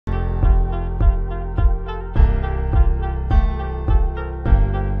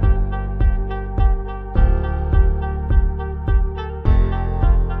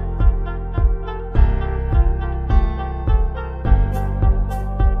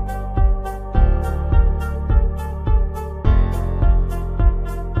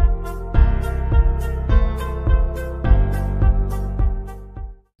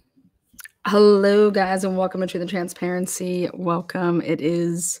Hello, guys, and welcome to Truth and Transparency. Welcome. It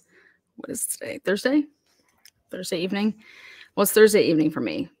is, what is today? Thursday? Thursday evening? Well, it's Thursday evening for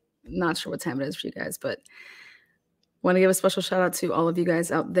me. Not sure what time it is for you guys, but want to give a special shout out to all of you guys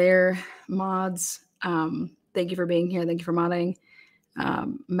out there, mods. Thank you for being here. Thank you for modding.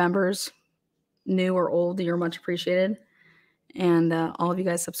 Members, new or old, you're much appreciated. And all of you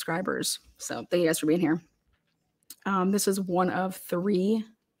guys subscribers. So thank you guys for being here. This is one of three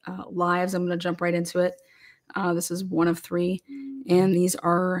lives. I'm going to jump right into it. This is one of three, and these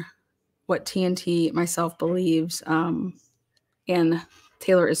are what TNT myself believes. And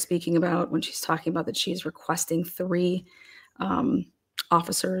Taylor is speaking about when she's talking about that she's requesting three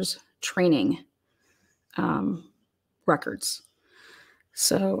officers training records.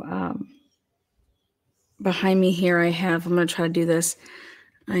 So behind me here, I'm going to try to do this.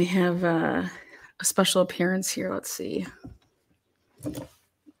 I have a special appearance here. Let's see.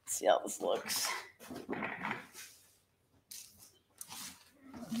 Let's see how this looks.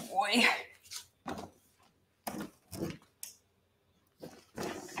 Boy.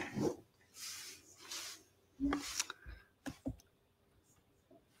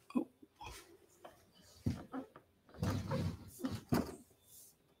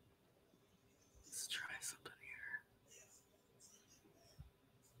 Let's try something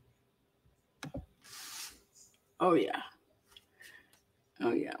here. Oh, yeah.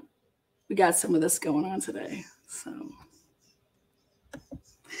 Oh, yeah. We got some of this going on today. So.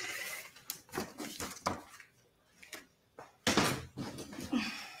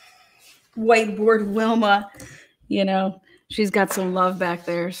 Whiteboard Wilma, she's got some love back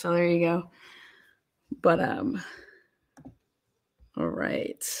there. So there you go. But, all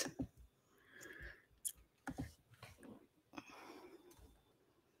right.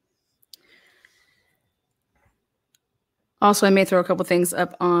 Also, I may throw a couple things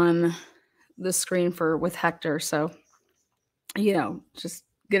up on the screen with Hector. So, just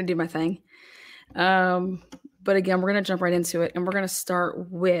going to do my thing. But again, we're going to jump right into it. And we're going to start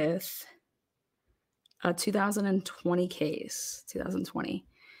with a 2020 case, 2020.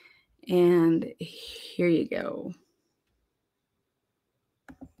 And here you go.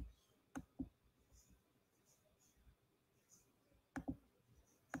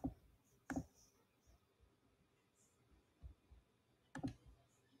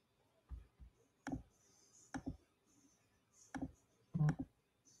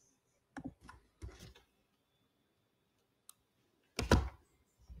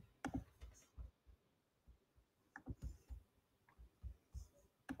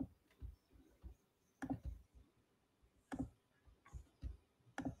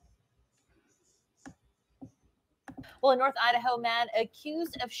 Well, a North Idaho man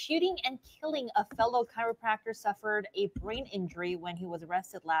accused of shooting and killing a fellow chiropractor suffered a brain injury when he was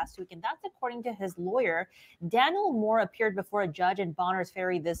arrested last week, and that's according to his lawyer. Daniel Moore appeared before a judge in Bonners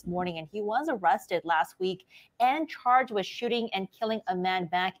Ferry this morning, and he was arrested last week and charged with shooting and killing a man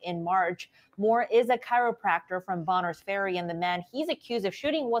back in March. Moore is a chiropractor from Bonners Ferry, and the man he's accused of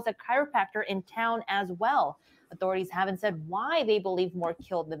shooting was a chiropractor in town as well. Authorities haven't said why they believe Moore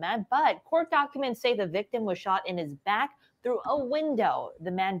killed the man, but court documents say the victim was shot in his back through a window.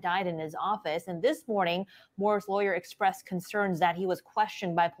 The man died in his office, and this morning, Moore's lawyer expressed concerns that he was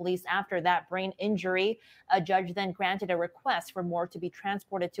questioned by police after that brain injury. A judge then granted a request for Moore to be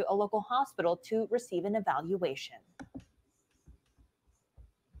transported to a local hospital to receive an evaluation.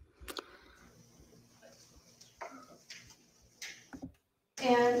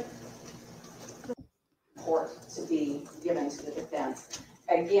 And court to be given to the defense.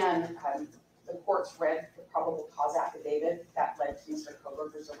 Again, the court's read the probable cause affidavit that led to Mr.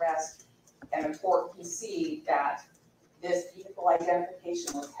 Koberger's arrest, and the court can see that this vehicle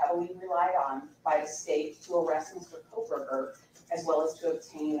identification was heavily relied on by the state to arrest Mr. Koberger, as well as to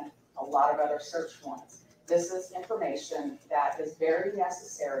obtain a lot of other search warrants. This is information that is very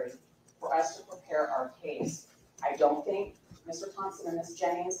necessary for us to prepare our case. I don't think Mr. Thompson and Ms.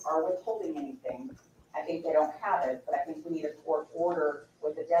 Jennings are withholding anything. I think they don't have it, but I think we need a court order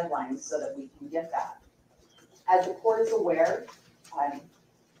with a deadline so that we can get that. As the court is aware,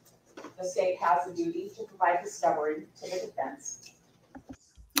 the state has a duty to provide discovery to the defense.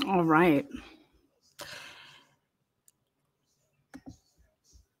 All right.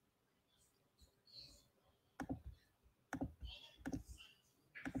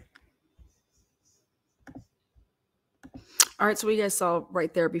 All right, so what you guys saw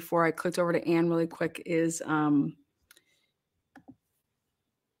right there before I clicked over to Anne really quick is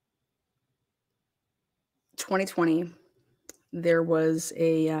 2020. There was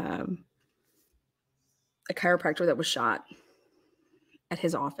a chiropractor that was shot at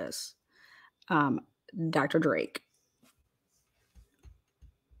his office. Dr. Drake.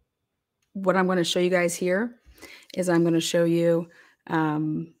 What I'm going to show you guys here is I'm going to show you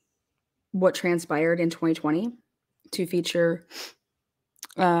what transpired in 2020 to feature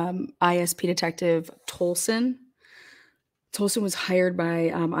ISP Detective Tolleson. Tolleson was hired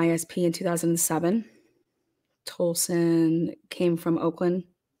by ISP in 2007. Tolleson came from Oakland,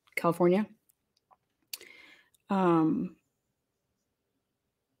 California.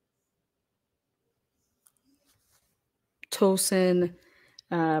 Tolleson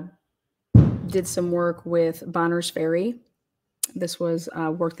did some work with Bonners Ferry. This was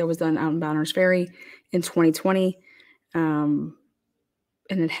work that was done out in Bonners Ferry in 2020. And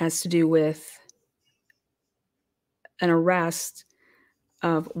it has to do with an arrest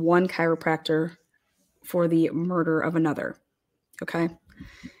of one chiropractor for the murder of another. Okay.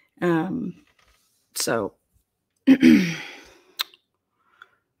 So, I'm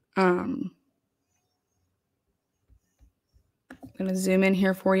going to zoom in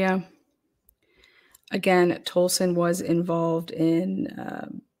here for you. Again, Tolleson was involved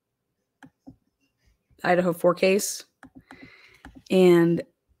in Idaho4 case, and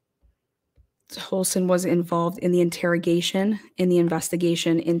Tolleson was involved in the interrogation, in the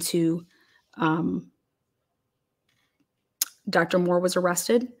investigation into Dr. Moore was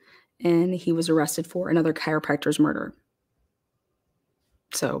arrested, and he was arrested for another chiropractor's murder.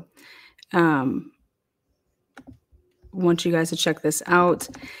 So, want you guys to check this out.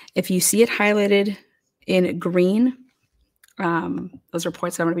 If you see it highlighted in green, those are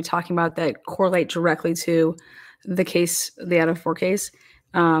points that I'm going to be talking about that correlate directly to the case, the Idaho4 case.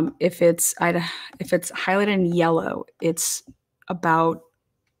 If it's highlighted in yellow, it's about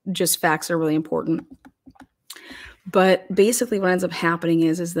just facts that are really important. But basically what ends up happening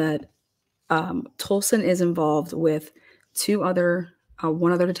is that Tolleson is involved with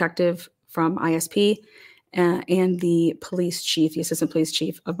one other detective from ISP and the police chief, the assistant police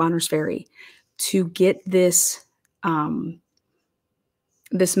chief of Bonners Ferry, to get this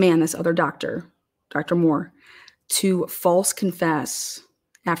this other doctor, Dr. Moore, to false confess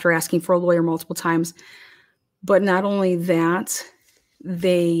after asking for a lawyer multiple times. But not only that,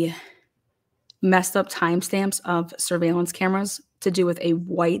 they messed up timestamps of surveillance cameras to do with a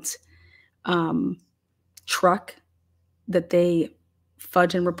white truck that they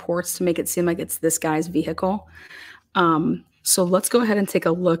fudge in reports to make it seem like it's this guy's vehicle. So let's go ahead and take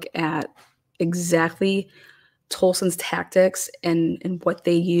a look at exactly Tolleson's tactics and what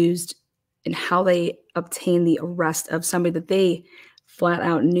they used and how they obtained the arrest of somebody that they flat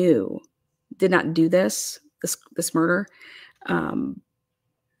out knew did not do this murder.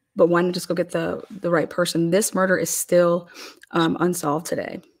 But why not just go get the right person? This murder is still unsolved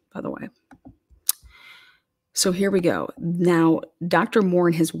today, by the way. So here we go. Now, Dr. Moore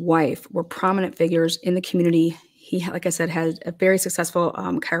and his wife were prominent figures in the community. He, like I said, had a very successful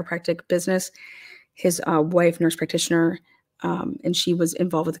chiropractic business. His wife, nurse practitioner, and she was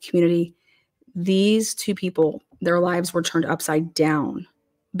involved with the community. These two people, their lives were turned upside down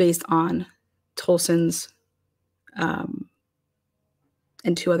based on Tolleson's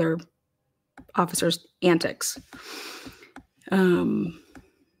and two other officers' antics.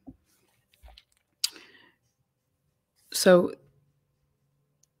 So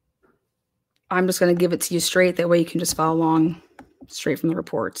I'm just going to give it to you straight. That way you can just follow along straight from the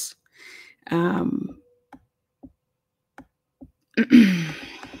reports.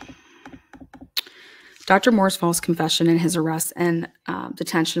 Dr. Moore's false confession and his arrest and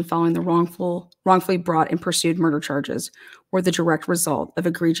detention following the wrongfully brought and pursued murder charges were the direct result of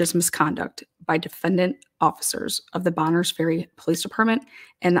egregious misconduct by defendant officers of the Bonners Ferry Police Department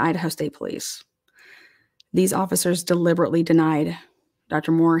and the Idaho State Police. These officers deliberately denied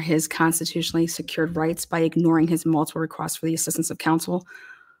Dr. Moore his constitutionally secured rights by ignoring his multiple requests for the assistance of counsel,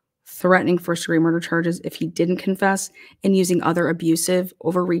 threatening first-degree murder charges if he didn't confess, and using other abusive,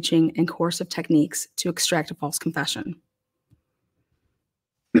 overreaching, and coercive techniques to extract a false confession.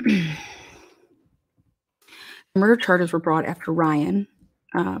 The murder charges were brought after Ryan,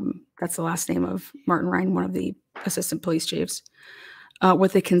 that's the last name of Martin Ryan, one of the assistant police chiefs,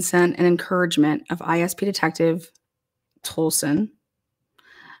 with the consent and encouragement of ISP Detective Tolleson,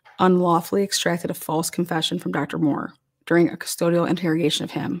 unlawfully extracted a false confession from Dr. Moore during a custodial interrogation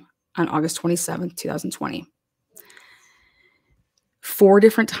of him on August 27, 2020. 4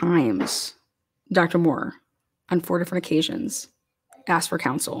 different times, Dr. Moore, on 4 different occasions, asked for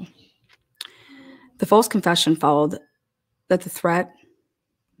counsel. The false confession followed that the threat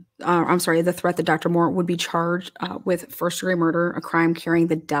that Dr. Moore would be charged with first-degree murder, a crime carrying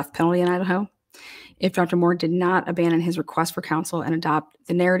the death penalty in Idaho, if Dr. Moore did not abandon his request for counsel and adopt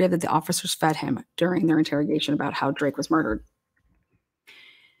the narrative that the officers fed him during their interrogation about how Drake was murdered.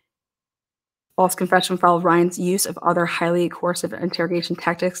 False confession followed Ryan's use of other highly coercive interrogation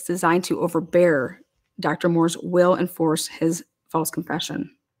tactics designed to overbear Dr. Moore's will and force his false confession.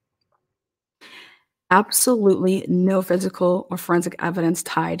 Absolutely no physical or forensic evidence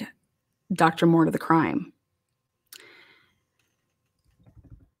tied Dr. Moore to the crime.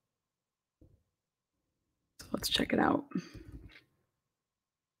 Let's check it out.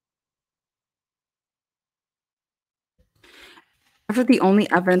 After the only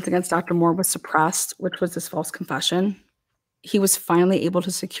evidence against Dr. Moore was suppressed, which was this false confession, he was finally able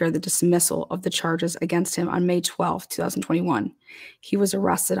to secure the dismissal of the charges against him on May 12, 2021. He was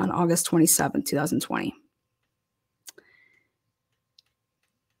arrested on August 27, 2020.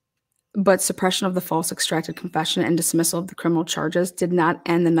 But suppression of the false extracted confession and dismissal of the criminal charges did not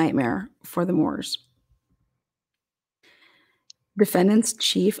end the nightmare for the Moores. Defendant's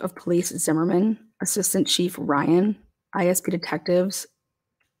Chief of Police Zimmerman, Assistant Chief Ryan, ISP Detectives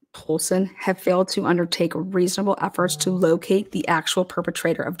Tolleson have failed to undertake reasonable efforts to locate the actual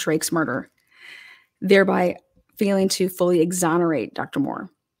perpetrator of Drake's murder, thereby failing to fully exonerate Dr. Moore.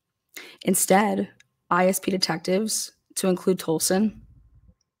 Instead, ISP detectives, to include Tolleson,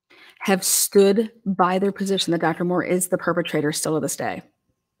 have stood by their position that Dr. Moore is the perpetrator still to this day.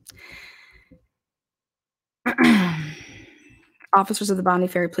 Officers of the Bonnie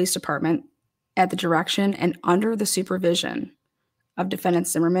Ferry Police Department, at the direction and under the supervision of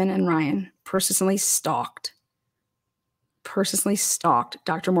defendants Zimmerman and Ryan, persistently stalked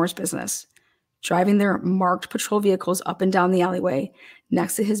Dr. Moore's business, driving their marked patrol vehicles up and down the alleyway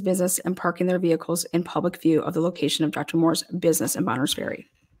next to his business and parking their vehicles in public view of the location of Dr. Moore's business in Bonners Ferry.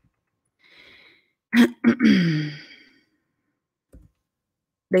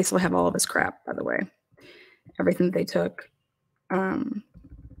 They still have all of his crap, by the way. Everything that they took.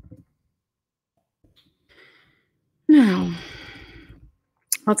 Now,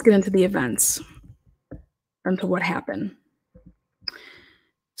 let's get into the events, into what happened.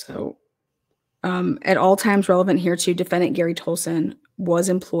 So, at all times relevant here to defendant Gary Tolleson was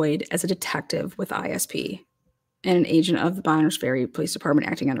employed as a detective with ISP and an agent of the Bonners Ferry Police Department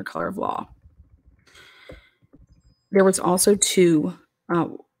acting under color of law. There was also two, a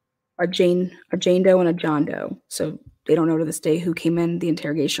Jane Doe and a John Doe. So they don't know to this day who came in the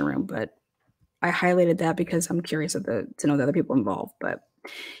interrogation room, but I highlighted that because I'm curious to know the other people involved. But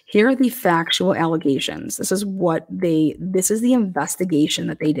here are the factual allegations. This is the investigation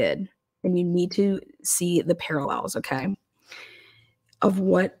that they did. And you need to see the parallels, okay, of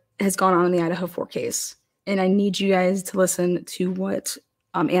what has gone on in the Idaho4 case. And I need you guys to listen to what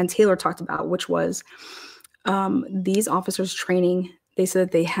Ann Taylor talked about, which was these officers training. They said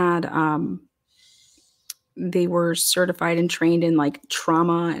that they had, they were certified and trained in like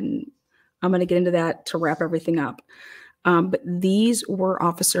trauma, and I'm going to get into that to wrap everything up. But these were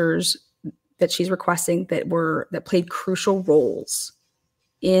officers that she's requesting that played crucial roles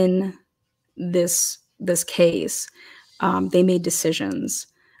in this case. They made decisions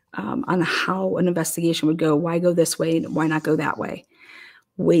on how an investigation would go. Why go this way? Why not go that way?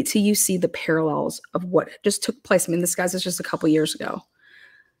 Wait till you see the parallels of what just took place. I mean, this guy's is just a couple years ago.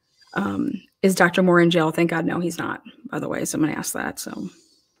 Is Dr. Moore in jail? Thank God, no, he's not, by the way. Someone asked that. So,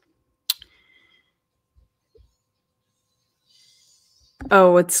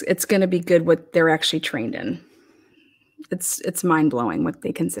 oh, it's going to be good what they're actually trained in. It's mind-blowing what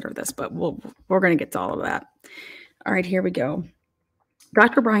they consider this, but we're going to get to all of that. All right, here we go.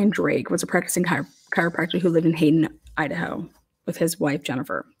 Dr. Brian Drake was a practicing chiropractor who lived in Hayden, Idaho, with his wife,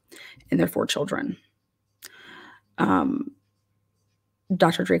 Jennifer, and their 4 children.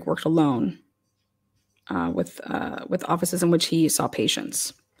 Dr. Drake worked alone with offices in which he saw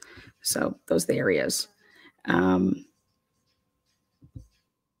patients. So those are the areas.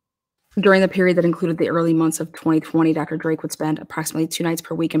 During the period that included the early months of 2020, Dr. Drake would spend approximately 2 nights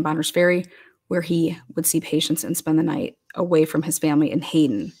per week in Bonners Ferry, where he would see patients and spend the night away from his family in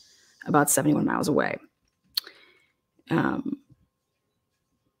Hayden, about 71 miles away.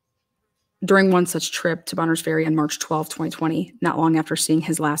 During one such trip to Bonners Ferry on March 12, 2020, not long after seeing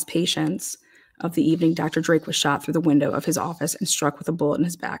his last patients of the evening, Dr. Drake was shot through the window of his office and struck with a bullet in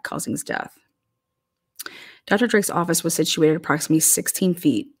his back, causing his death. Dr. Drake's office was situated approximately 16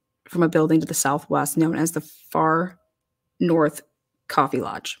 feet from a building to the southwest known as the Far North Coffee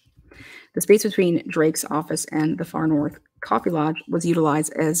Lodge. The space between Drake's office and the Far North Coffee Lodge was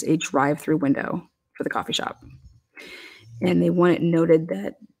utilized as a drive-through window for the coffee shop. And they wanted noted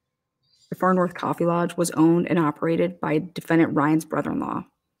that the Far North Coffee Lodge was owned and operated by defendant Ryan's brother-in-law,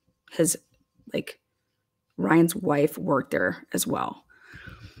 his Ryan's wife worked there as well.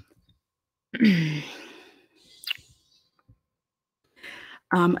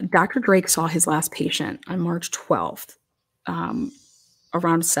 Dr. Drake saw his last patient on March 12th, around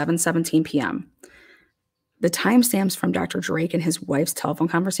 7:17 p.m. The timestamps from Dr. Drake and his wife's telephone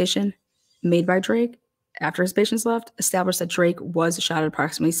conversation made by Drake after his patients left established that Drake was shot at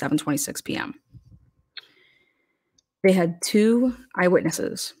approximately 7:26 p.m. They had 2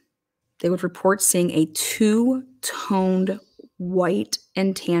 eyewitnesses. They would report seeing a 2-toned white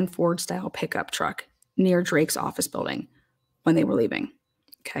and tan Ford-style pickup truck near Drake's office building when they were leaving.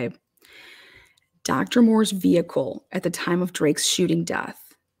 Okay. Dr. Moore's vehicle at the time of Drake's shooting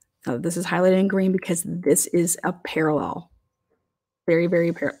death. Now, this is highlighted in green because this is a parallel, very,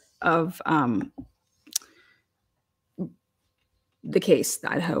 very of the case, the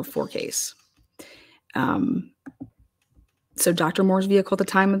Idaho4 case. So Dr. Moore's vehicle at the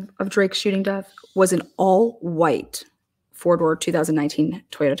time of Drake's shooting death was an all-white 4-door 2019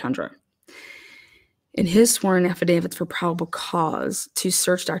 Toyota Tundra. In his sworn affidavits for probable cause to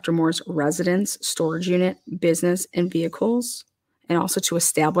search Dr. Moore's residence, storage unit, business, and vehicles, and also to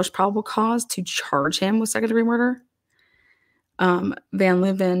establish probable cause to charge him with second-degree murder, Van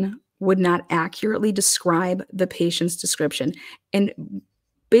Leuven would not accurately describe the patient's description. And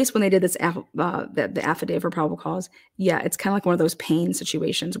based when they did this the affidavit for probable cause, yeah, it's kind of like one of those pain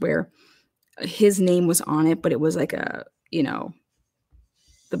situations where his name was on it, but it was like a,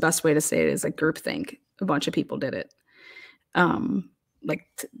 the best way to say it is like groupthink. A bunch of people did it,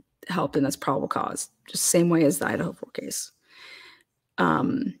 helped in this probable cause, just same way as the Idaho4 case.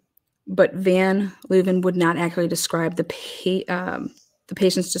 But Van Leuven would not accurately describe the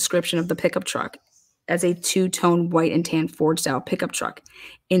patient's description of the pickup truck as a 2-tone white and tan Ford-style pickup truck.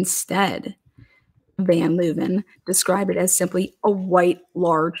 Instead, Van Leuven described it as simply a white,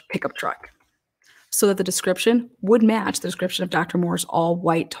 large pickup truck, so that the description would match the description of Dr. Moore's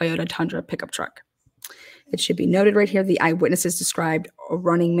all-white Toyota Tundra pickup truck. It should be noted right here, the eyewitnesses described a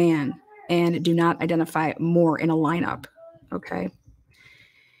running man and do not identify Moore in a lineup, okay?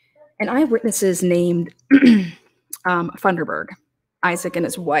 And eyewitnesses named Funderburg, Isaac and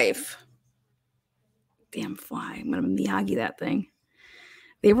his wife. Damn fly, I'm going to Miyagi that thing.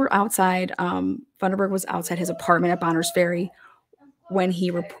 They were outside, Funderburg was outside his apartment at Bonners Ferry when he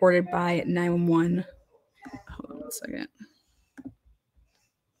reported by 911. Hold on 1 second.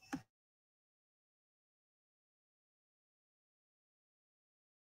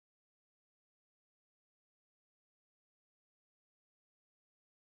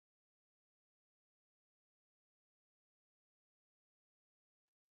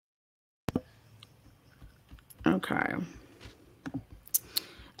 Okay.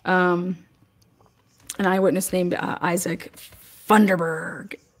 An eyewitness named Isaac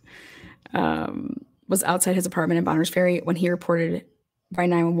Funderburg was outside his apartment in Bonners Ferry when he reported by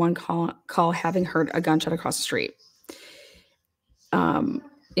 911 call having heard a gunshot across the street.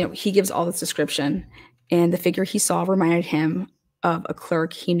 He gives all this description, and the figure he saw reminded him of a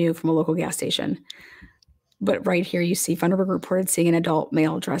clerk he knew from a local gas station. But right here, you see Funderburg reported seeing an adult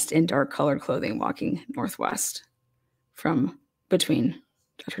male dressed in dark-colored clothing walking northwest from between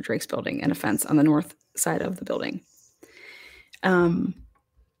Dr. Drake's building and a fence on the north side of the building. A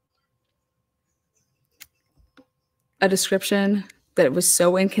description that was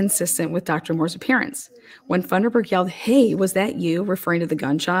so inconsistent with Dr. Moore's appearance. When Funderburg yelled, "Hey, was that you?" referring to the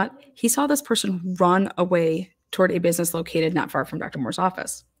gunshot, he saw this person run away toward a business located not far from Dr. Moore's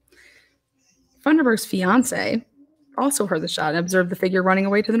office. Funderburg's fiance also heard the shot and observed the figure running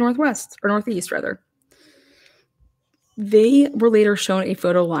away to the northeast rather. They were later shown a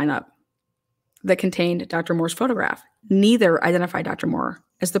photo lineup that contained Dr. Moore's photograph. Neither identified Dr. Moore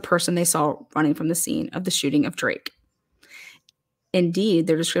as the person they saw running from the scene of the shooting of Drake. Indeed,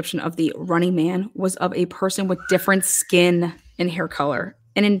 their description of the running man was of a person with different skin and hair color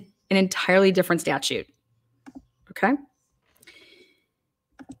and an entirely different statute. Okay?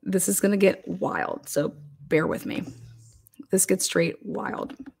 This is going to get wild, so bear with me. This gets straight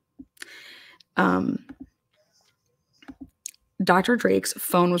wild. Dr. Drake's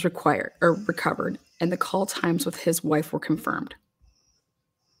phone was recovered, and the call times with his wife were confirmed.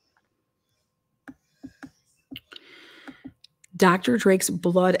 Dr. Drake's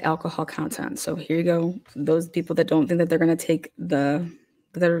blood alcohol content. So here you go. Those people that don't think that they're going to take they're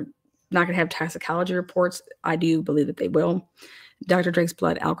not going to have toxicology reports. I do believe that they will. Dr. Drake's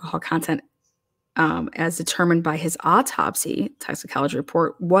blood alcohol content, as determined by his autopsy toxicology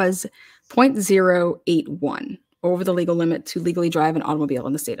report, was 0.081, over the legal limit to legally drive an automobile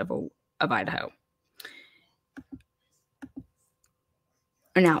in the state of Idaho.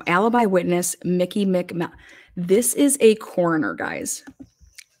 Now, alibi witness Mickey McMahon. This is a coroner, guys.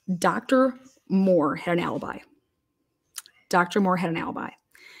 Dr. Moore had an alibi. Dr. Moore had an alibi.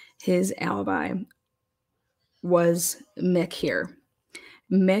 His alibi was Mick here.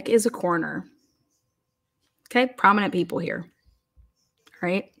 Mick is a coroner. Okay, prominent people here.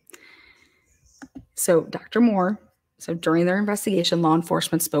 Right? So Dr. Moore, so during their investigation, law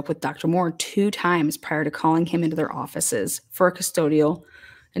enforcement spoke with Dr. Moore 2 times prior to calling him into their offices for a custodial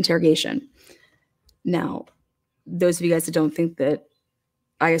interrogation. Now, those of you guys that don't think that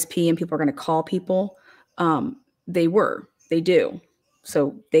ISP and people are going to call people, they do.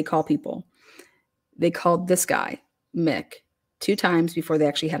 So they call people. They called this guy, Mick, 2 times before they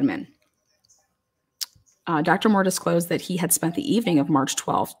actually had him in. Dr. Moore disclosed that he had spent the evening of March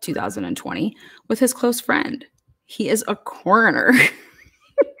 12, 2020 with his close friend. He is a coroner.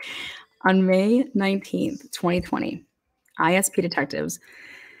 On May 19th, 2020, ISP detectives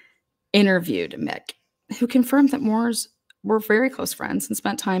interviewed Mick, who confirmed that Moores were very close friends and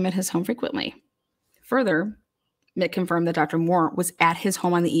spent time at his home frequently. Further, Mick confirmed that Dr. Moore was at his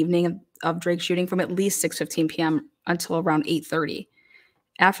home on the evening of Drake's shooting from at least 6:15 p.m. until around 8:30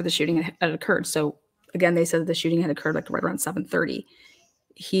 after the shooting had occurred. So again, they said that the shooting had occurred like right around 7:30.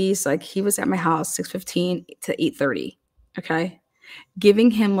 He's like, he was at my house 6:15 to 8:30. Okay. Giving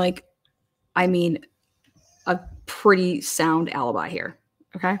him like, I mean, a pretty sound alibi here.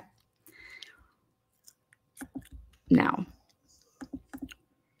 Okay. Now,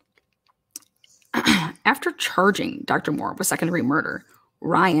 after charging Dr. Moore with second-degree murder,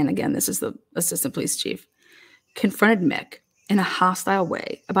 Ryan, again, this is the assistant police chief, confronted Mick in a hostile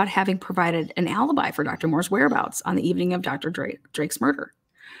way about having provided an alibi for Dr. Moore's whereabouts on the evening of Dr. Drake's murder.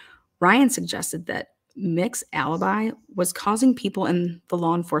 Ryan suggested that Mick's alibi was causing people in the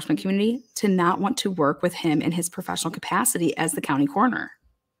law enforcement community to not want to work with him in his professional capacity as the county coroner.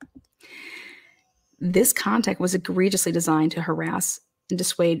 This contact was egregiously designed to harass and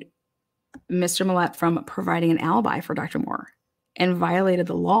dissuade Mr. Millett from providing an alibi for Dr. Moore and violated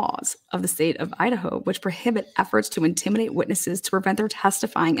the laws of the state of Idaho, which prohibit efforts to intimidate witnesses to prevent their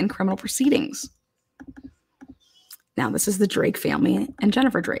testifying in criminal proceedings. Now, this is the Drake family and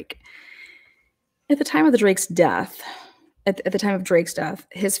Jennifer Drake. At the time of Drake's death,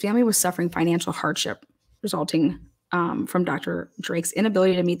 his family was suffering financial hardship resulting from Dr. Drake's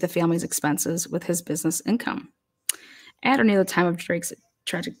inability to meet the family's expenses with his business income. At or near the time of Drake's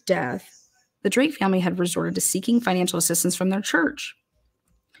tragic death, the Drake family had resorted to seeking financial assistance from their church.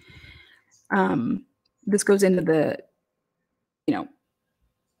 This goes into the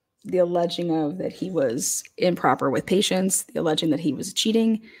alleging of that he was improper with patients, the alleging that he was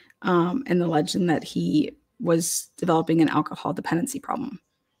cheating, and the alleging that he was developing an alcohol dependency problem.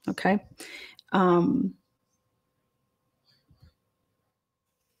 Okay.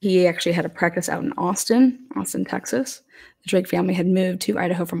 He actually had a practice out in Austin, Texas. The Drake family had moved to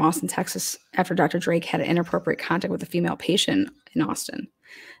Idaho from Austin, Texas after Dr. Drake had inappropriate contact with a female patient in Austin.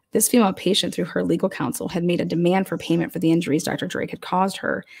 This female patient, through her legal counsel, had made a demand for payment for the injuries Dr. Drake had caused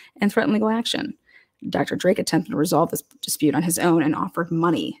her and threatened legal action. Dr. Drake attempted to resolve this dispute on his own and offered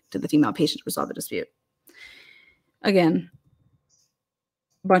money to the female patient to resolve the dispute. Again,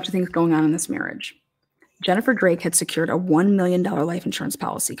 a bunch of things going on in this marriage. Jennifer Drake had secured a $1 million life insurance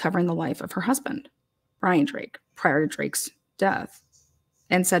policy covering the life of her husband, Brian Drake, prior to Drake's death,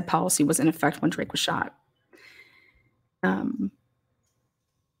 and said policy was in effect when Drake was shot. Prior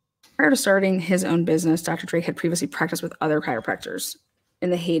to starting his own business, Dr. Drake had previously practiced with other chiropractors in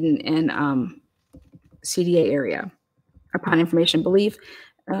the Hayden and CDA area. Upon information and belief,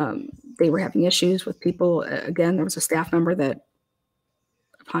 they were having issues with people. Again, there was a staff member that,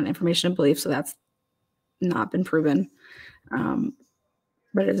 upon information and belief, so that's not been proven,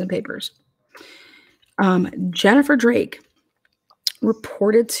 but it is in papers. Jennifer Drake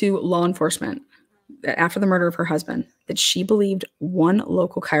reported to law enforcement that after the murder of her husband, that she believed one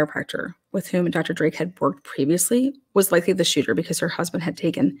local chiropractor with whom Dr. Drake had worked previously was likely the shooter because her husband had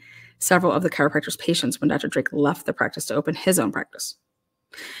taken several of the chiropractor's patients when Dr. Drake left the practice to open his own practice.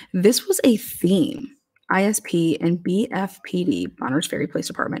 This was a theme ISP and BFPD, Bonners Ferry Police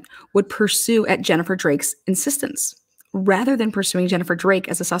Department, would pursue at Jennifer Drake's insistence, rather than pursuing Jennifer Drake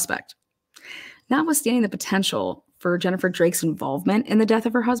as a suspect. Notwithstanding the potential for Jennifer Drake's involvement in the death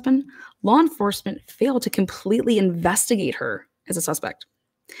of her husband, law enforcement failed to completely investigate her as a suspect.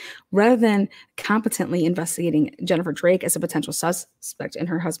 Rather than competently investigating Jennifer Drake as a potential suspect in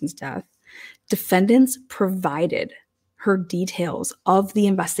her husband's death, defendants provided her details of the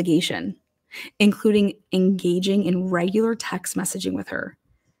investigation, including engaging in regular text messaging with her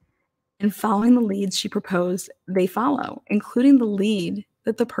and following the leads she proposed they follow, including the lead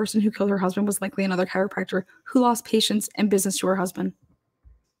that the person who killed her husband was likely another chiropractor who lost patients and business to her husband.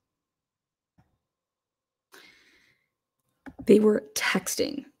 They were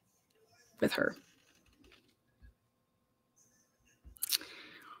texting with her.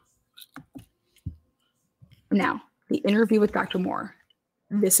 Now, the interview with Dr. Moore.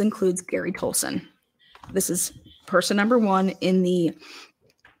 This includes Gary Tolleson. This is person number one in the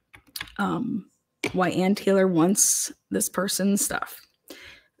why Ann Taylor wants this person stuff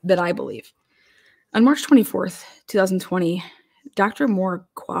that I believe. On March 24th, 2020, Dr. Moore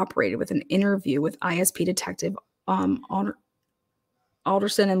cooperated with an interview with ISP Detective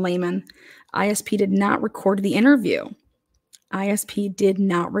Alderson and Lehman. ISP did not record the interview. ISP did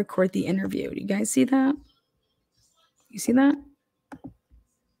not record the interview. Do you guys see that? You see that?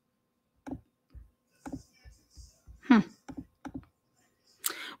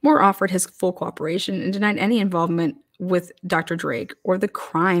 Moore offered his full cooperation and denied any involvement with Dr. Drake or the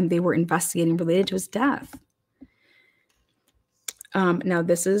crime they were investigating related to his death. Now,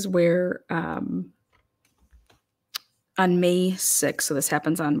 this is where on May 6th, so this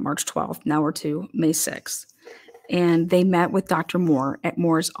happens on March 12th, now we're to May 6th, and they met with Dr. Moore at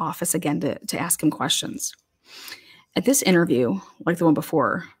Moore's office again to ask him questions. At this interview, like the one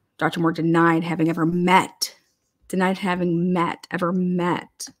before, Dr. Moore denied having ever met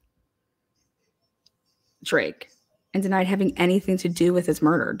Drake, and denied having anything to do with his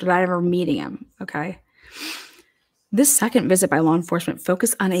murder, denied ever meeting him, okay? This second visit by law enforcement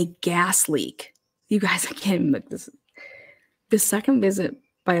focused on a gas leak. You guys, I can't even make this. The second visit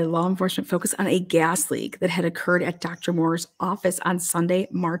by law enforcement focused on a gas leak that had occurred at Dr. Moore's office on Sunday,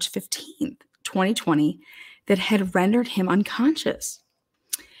 March 15th, 2020, that had rendered him unconscious.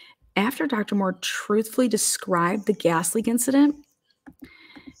 After Dr. Moore truthfully described the gas leak incident,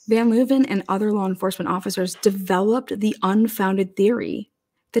 Van Leuven and other law enforcement officers developed the unfounded theory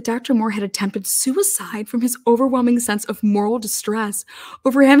that Dr. Moore had attempted suicide from his overwhelming sense of moral distress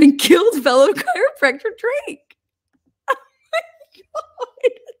over having killed fellow chiropractor Drake. Oh my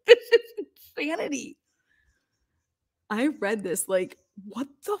God, this is insanity. I read this like, what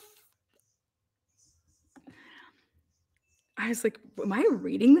the I was like, am I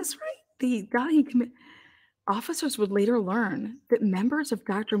reading this right? Officers would later learn that members of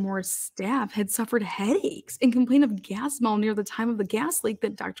Dr. Moore's staff had suffered headaches and complained of gas smell near the time of the gas leak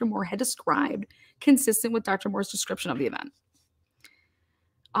that Dr. Moore had described, consistent with Dr. Moore's description of the event.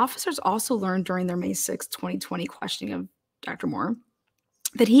 Officers also learned during their May 6, 2020 questioning of Dr. Moore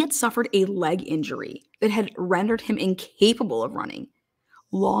that he had suffered a leg injury that had rendered him incapable of running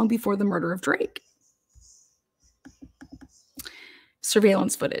long before the murder of Drake.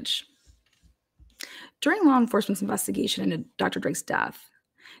 Surveillance footage. During law enforcement's investigation into Dr. Drake's death,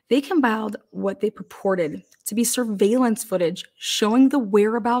 they compiled what they purported to be surveillance footage showing the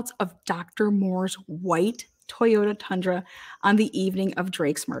whereabouts of Dr. Moore's white Toyota Tundra on the evening of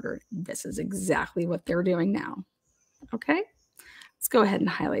Drake's murder. This is exactly what they're doing now. Okay? Let's go ahead and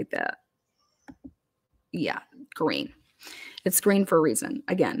highlight that. Yeah, green. It's green for a reason.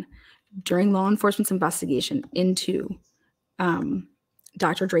 Again, during law enforcement's investigation into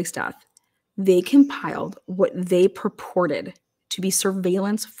Dr. Drake's death, they compiled what they purported to be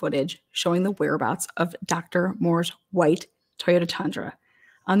surveillance footage showing the whereabouts of Dr. Moore's white Toyota Tundra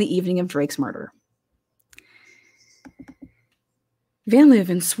on the evening of Drake's murder. Van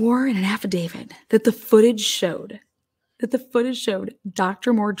Leuven swore in an affidavit that the footage showed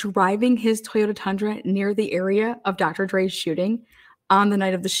Dr. Moore driving his Toyota Tundra near the area of Dr. Dre's shooting on the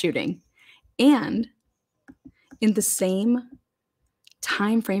night of the shooting and in the same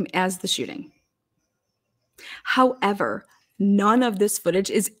time frame as the shooting. However, none of this footage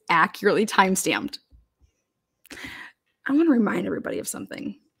is accurately time-stamped. I want to remind everybody of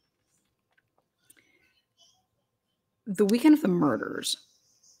something. The weekend of the murders,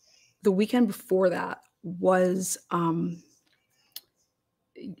 the weekend before that was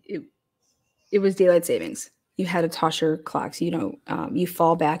it was daylight savings. You had to toss your clocks. You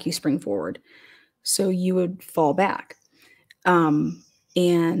fall back, you spring forward. So you would fall back.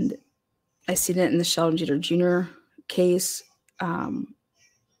 And I seen it in the Sheldon Jeter Jr. case.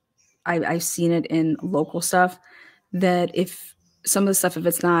 I've seen it in local stuff that if some of the stuff, if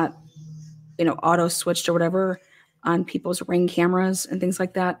it's not, auto switched or whatever on people's Ring cameras and things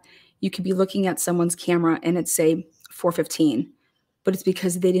like that, you could be looking at someone's camera and it's say 4:15, but it's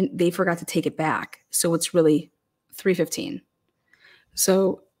because they forgot to take it back. So it's really 3:15.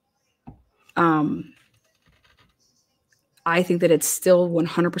 So, I think that it's still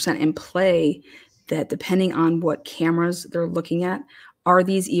 100% in play that depending on what cameras they're looking at, are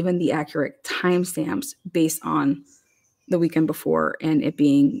these even the accurate timestamps based on the weekend before and it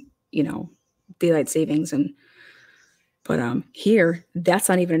being, daylight savings. But here, that's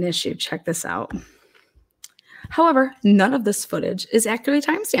not even an issue. Check this out. However, none of this footage is accurately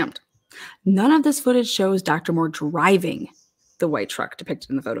timestamped. None of this footage shows Dr. Moore driving the white truck depicted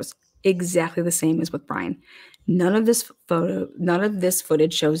in the photos. Exactly the same as with Brian. None of this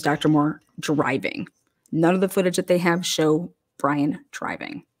footage shows Dr. Moore driving. None of the footage that they have show Brian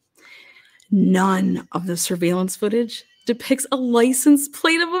driving. None of the surveillance footage depicts a license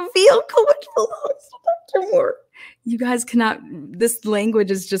plate of a vehicle which belongs to Dr. Moore. You guys cannot, this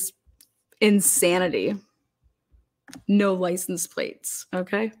language is just insanity. No license plates,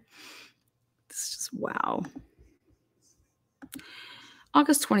 okay? It's just wow.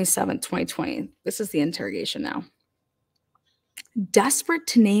 August 27th, 2020. This is the interrogation now. Desperate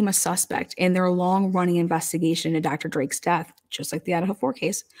to name a suspect in their long-running investigation into Dr. Drake's death, just like the Idaho4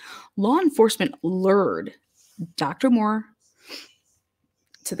 case, law enforcement lured Dr. Moore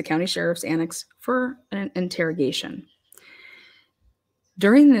to the county sheriff's annex for an interrogation.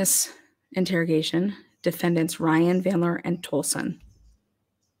 During this interrogation, defendants Ryan, Vandler, and Tolleson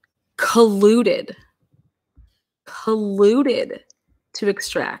colluded to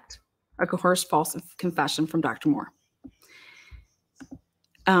extract a coerced false confession from Dr. Moore.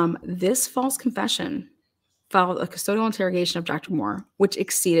 This false confession followed a custodial interrogation of Dr. Moore, which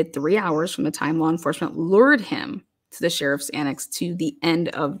exceeded 3 hours from the time law enforcement lured him to the sheriff's annex to the end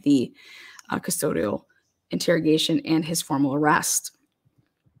of the custodial interrogation and his formal arrest.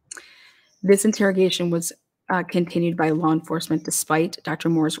 This interrogation was continued by law enforcement despite Dr.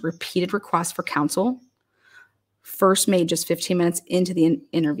 Moore's repeated requests for counsel, first made just 15 minutes into the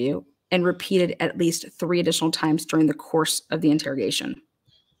interview, and repeated at least 3 additional times during the course of the interrogation.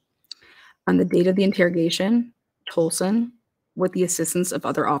 On the date of the interrogation, Tolleson, with the assistance of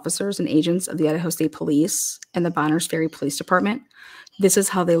other officers and agents of the Idaho State Police and the Bonners Ferry Police Department, this is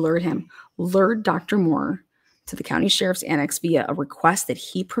how they lured Dr. Moore to the county sheriff's annex via a request that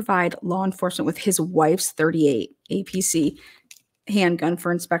he provide law enforcement with his wife's .38 APC handgun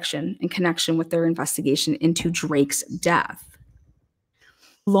for inspection in connection with their investigation into Drake's death.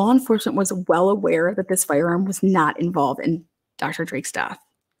 Law enforcement was well aware that this firearm was not involved in Dr. Drake's death.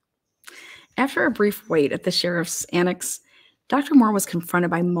 After a brief wait at the sheriff's annex, Dr. Moore was confronted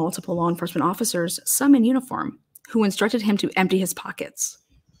by multiple law enforcement officers, some in uniform, who instructed him to empty his pockets.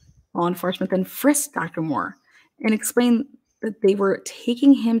 Law enforcement then frisked Dr. Moore and explained that they were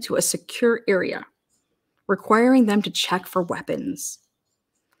taking him to a secure area, requiring them to check for weapons.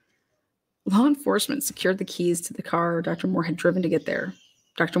 Law enforcement secured the keys to the car Dr. Moore had driven to get there.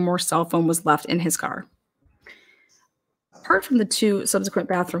 Dr. Moore's cell phone was left in his car. Apart from the 2 subsequent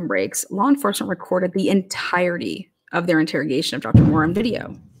bathroom breaks, law enforcement recorded the entirety of their interrogation of Dr. Moore on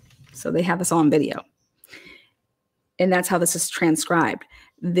video. So they have this all on video. And that's how this is transcribed.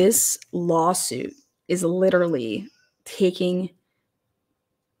 This lawsuit is literally taking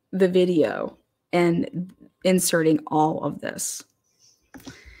the video and inserting all of this.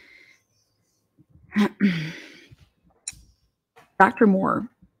 Dr. Moore,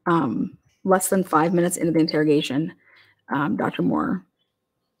 less than 5 minutes into the interrogation, Dr. Moore,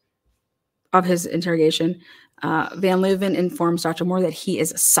 of his interrogation, Van Leuven informs Dr. Moore that he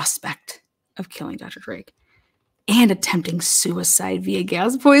is a suspect of killing Dr. Drake and attempting suicide via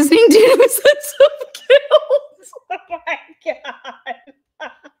gas poisoning due to his sense of guilt. Oh my God.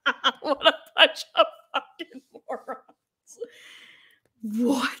 What a bunch of fucking morons.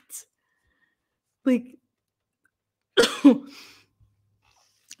 What? Like,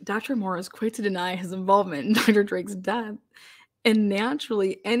 Dr. Moore is quick to deny his involvement in Dr. Drake's death, and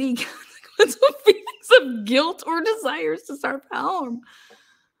naturally, any consequence of feelings of guilt or desires to self-harm.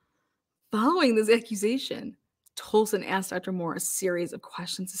 Following this accusation, Tolleson asked Dr. Moore a series of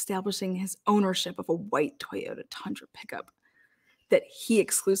questions establishing his ownership of a white Toyota Tundra pickup, that he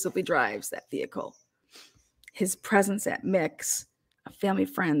exclusively drives that vehicle, his presence at Mick's, a family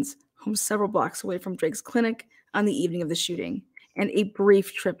friend's home several blocks away from Drake's clinic on the evening of the shooting, and a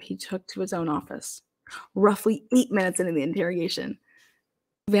brief trip he took to his own office. Roughly 8 minutes into the interrogation,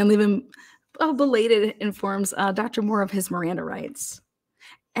 Van Leuven, belated, informs Dr. Moore of his Miranda rights.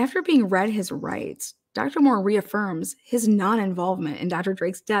 After being read his rights, Dr. Moore reaffirms his non-involvement in Dr.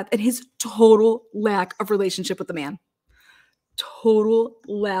 Drake's death and his total lack of relationship with the man. Total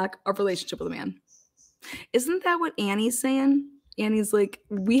lack of relationship with the man. Isn't that what Annie's saying? Annie's like,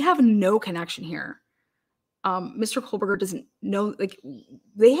 we have no connection here. Mr. Kohlberger doesn't know, like,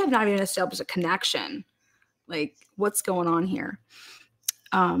 they have not even established a connection. Like, what's going on here?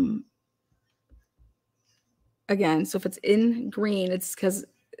 Again, so if it's in green, it's because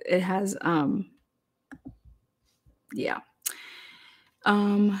it has Yeah.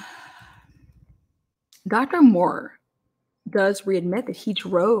 Dr. Moore does readmit that he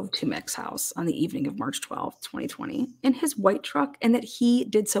drove to Mick's house on the evening of March 12th, 2020, in his white truck, and that he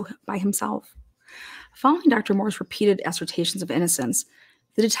did so by himself. Following Dr. Moore's repeated assertions of innocence,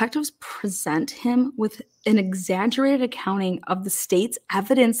 the detectives present him with an exaggerated accounting of the state's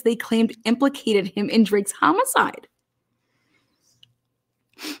evidence they claimed implicated him in Drake's homicide.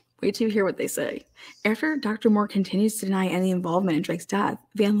 Wait till you hear what they say. After Dr. Moore continues to deny any involvement in Drake's death,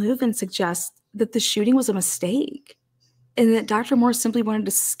 Van Leuven suggests that the shooting was a mistake and that Dr. Moore simply wanted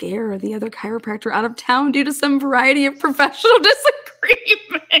to scare the other chiropractor out of town due to some variety of professional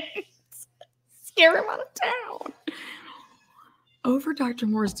disagreements. Scare him out of town. Over Dr.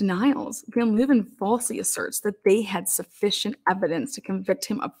 Moore's denials, Van Leuven falsely asserts that they had sufficient evidence to convict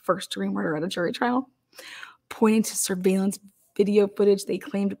him of first-degree murder at a jury trial, pointing to surveillance video footage they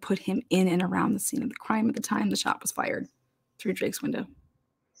claimed put him in and around the scene of the crime at the time the shot was fired through Drake's window.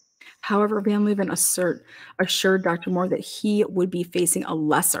 However, Van Leuven assured Dr. Moore that he would be facing a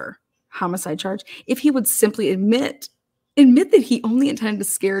lesser homicide charge if he would simply admit that he only intended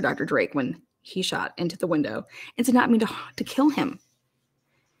to scare Dr. Drake when he shot into the window and did not mean to kill him.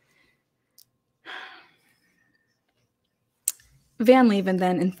 Van Leuven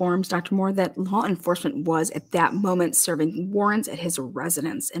then informs Dr. Moore that law enforcement was at that moment serving warrants at his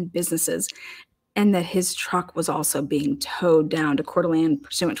residence and businesses, and that his truck was also being towed down to Coeur d'Alene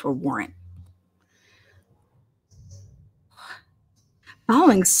pursuant to a warrant.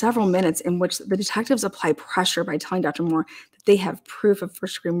 Following several minutes in which the detectives apply pressure by telling Dr. Moore that they have proof of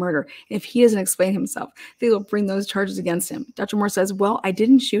first-degree murder, and if he doesn't explain himself, they will bring those charges against him. Dr. Moore says, "Well, I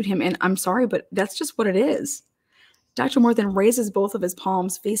didn't shoot him, and I'm sorry, but that's just what it is." Dr. Moore then raises both of his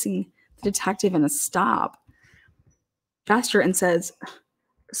palms facing the detective in a stop gesture and says,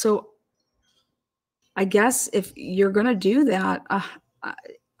 "So I guess if you're going to do that,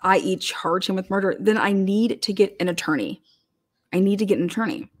 i.e. charge him with murder, then I need to get an attorney. I need to get an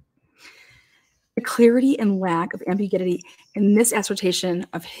attorney." The clarity and lack of ambiguity in this assertion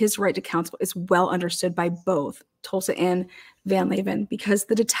of his right to counsel is well understood by both Tolleson and Van Leuven, because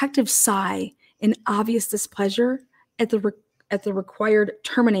the detectives sigh in obvious displeasure at the required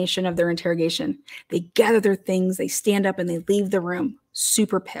termination of their interrogation. They gather their things, they stand up, and they leave the room,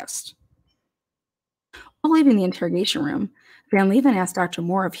 super pissed. While leaving the interrogation room, Van Leuven asks Dr.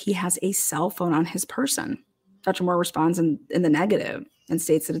 Moore if he has a cell phone on his person. Dr. Moore responds in the negative and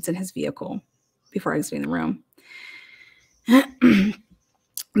states that it's in his vehicle before exiting the room.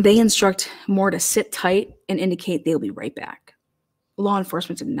 They instruct Moore to sit tight and indicate they'll be right back. Law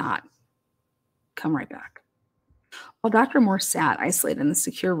enforcement did not come right back. While Dr. Moore sat isolated in the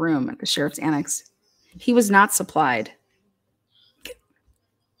secure room at the sheriff's annex, he was not supplied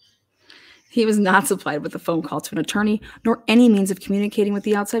with a phone call to an attorney, nor any means of communicating with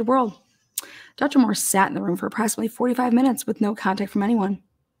the outside world. Dr. Moore sat in the room for approximately 45 minutes with no contact from anyone.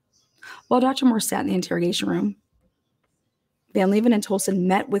 While Dr. Moore sat in the interrogation room, Van Leuven and Tolleson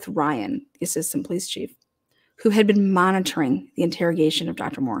met with Ryan, the assistant police chief, who had been monitoring the interrogation of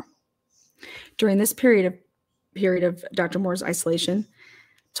Dr. Moore. During this period of Dr. Moore's isolation,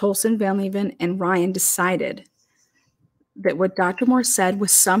 Tolleson, Van Leuven, and Ryan decided that what Dr. Moore said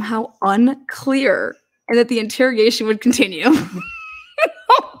was somehow unclear and that the interrogation would continue.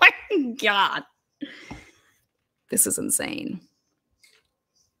 Oh my God. This is insane.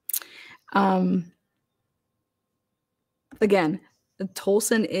 Again,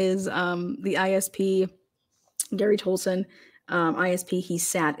 Tolleson is the ISP, Gary Tolleson, ISP. He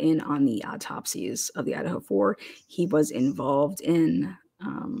sat in on the autopsies of the Idaho4. He was involved in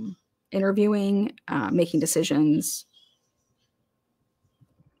interviewing, making decisions.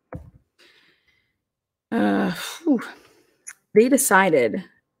 They decided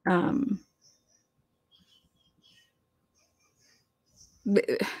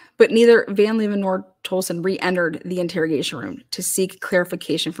but neither Van Leuven nor Tolleson re-entered the interrogation room to seek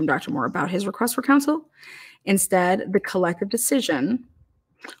clarification from Dr. Moore about his request for counsel. Instead, the collective decision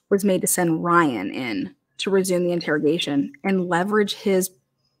was made to send Ryan in to resume the interrogation and leverage his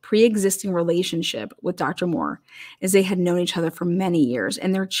pre-existing relationship with Dr. Moore, as they had known each other for many years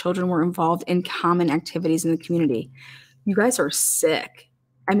and their children were involved in common activities in the community. You guys are sick.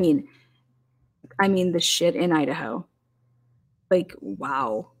 I mean, the shit in Idaho. Like,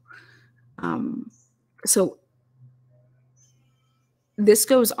 wow. So this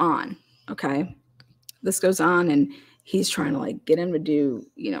goes on, okay? This goes on, and he's trying to like get him to do,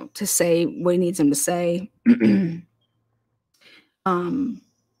 to say what he needs him to say.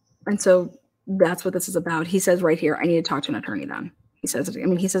 And so that's what this is about. He says right here, I need to talk to an attorney then. He says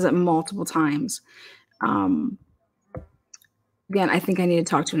it multiple times. Again, I think I need to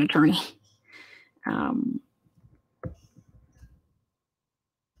talk to an attorney.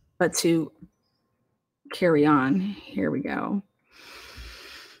 But to carry on, here we go.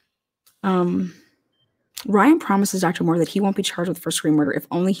 Ryan promises Dr. Moore that he won't be charged with first-degree murder if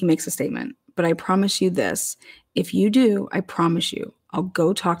only he makes a statement. But I promise you this, if you do, I promise you, I'll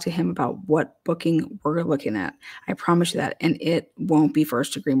go talk to him about what booking we're looking at. I promise you that, and it won't be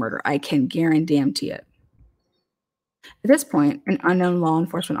first-degree murder. I can guarantee it. At this point, an unknown law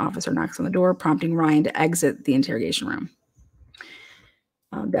enforcement officer knocks on the door, prompting Ryan to exit the interrogation room.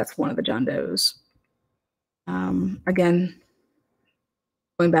 That's one of the John Does. Again,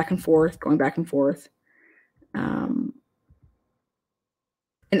 going back and forth. And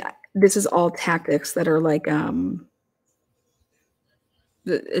this is all tactics that are like, they're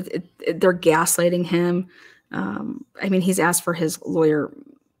gaslighting him. I mean, he's asked for his lawyer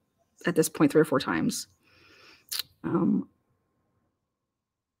at this point 3 or 4 times.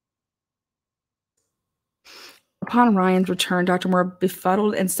 Upon Ryan's return, Dr. Moore,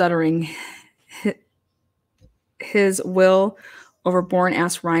 befuddled and stuttering, his will overborne,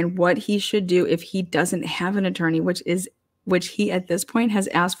 asked Ryan what he should do if he doesn't have an attorney, which he at this point has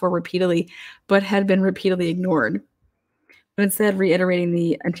asked for repeatedly, but had been repeatedly ignored. But instead, reiterating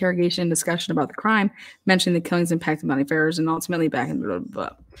the interrogation discussion about the crime, mentioning the killings impacting body affairs, and ultimately back in blah, blah,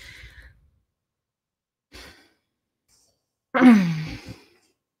 blah.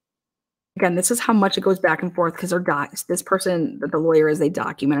 Again, this is how much it goes back and forth because this person, the lawyer is, they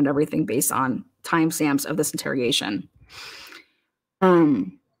documented everything based on timestamps of this interrogation.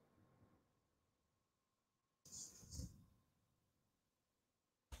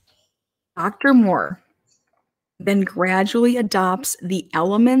 Dr. Moore then gradually adopts the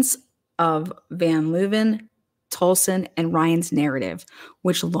elements of Van Leuven, Tolleson, and Ryan's narrative,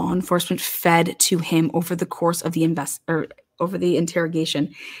 which law enforcement fed to him over the course of the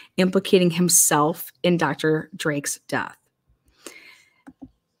interrogation, implicating himself in Dr. Drake's death.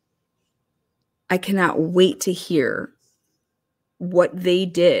 I cannot wait to hear what they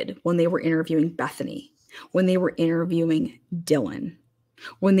did when they were interviewing Bethany, when they were interviewing Dylan,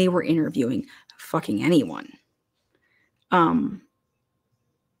 when they were interviewing fucking anyone.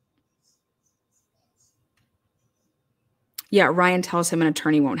 Yeah, Ryan tells him an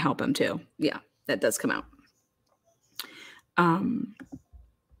attorney won't help him too. Yeah, that does come out.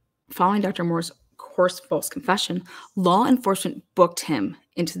 Following Dr. Moore's coarse false confession, law enforcement booked him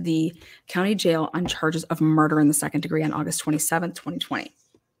into the county jail on charges of murder in the 2nd degree on August 27th, 2020.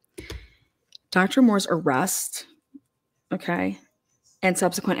 Dr. Moore's arrest, and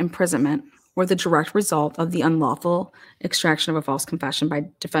subsequent imprisonment were the direct result of the unlawful extraction of a false confession by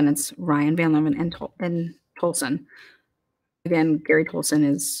defendants Ryan, Van Leuven, and Tolleson. Again, Gary Tolleson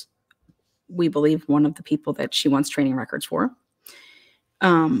is, we believe, one of the people that she wants training records for.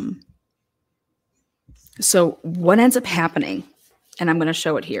 So what ends up happening, and I'm going to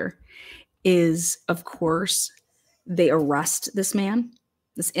show it here, is, of course, they arrest this man,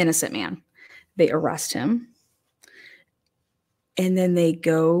 this innocent man. They arrest him. And then they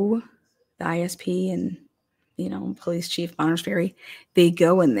go, the ISP and, Police Chief Bonnersberry, they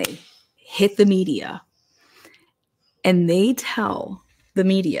go and they hit the media. And they tell the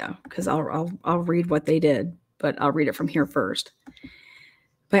media, because I'll read what they did, but I'll read it from here first.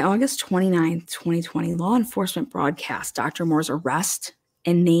 By August 29th, 2020, law enforcement broadcast Dr. Moore's arrest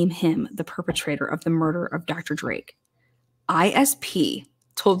and name him the perpetrator of the murder of Dr. Drake. ISP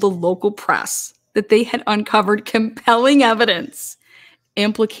told the local press that they had uncovered compelling evidence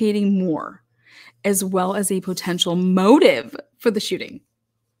implicating Moore, as well as a potential motive for the shooting.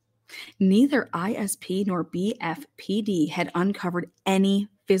 Neither ISP nor BFPD had uncovered any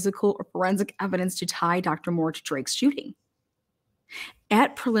physical or forensic evidence to tie Dr. Moore to Drake's shooting.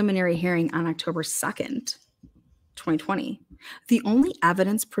 At preliminary hearing on October 2nd, 2020, the only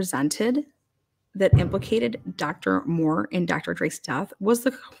evidence presented that implicated Dr. Moore in Dr. Drake's death was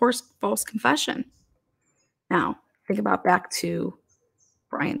the coarse false confession. Now, think about back to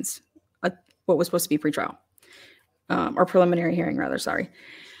Brian's, what was supposed to be pretrial, or preliminary hearing, rather, sorry.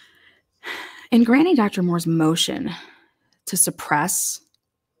 In granting Dr. Moore's motion to suppress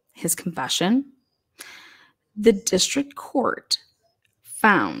his confession, the district court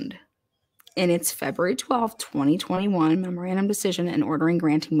found in its February 12, 2021 memorandum decision and ordering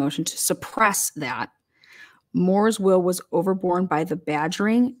granting motion to suppress that Moore's will was overborne by the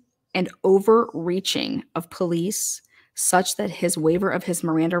badgering and overreaching of police, such that his waiver of his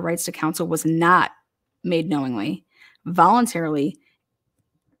Miranda rights to counsel was not made knowingly, voluntarily,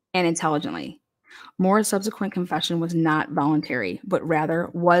 and intelligently. Moore's subsequent confession was not voluntary, but rather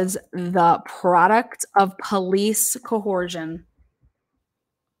was the product of police coercion.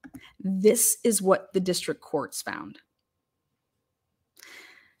 This is what the district courts found.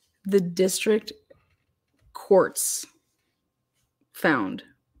 The district courts found.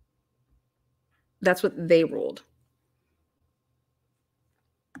 That's what they ruled.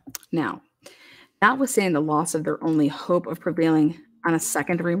 Now, notwithstanding the loss of their only hope of prevailing on a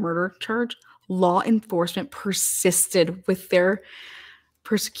second-degree murder charge, law enforcement persisted with their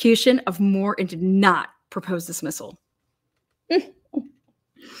persecution of Moore and did not propose dismissal.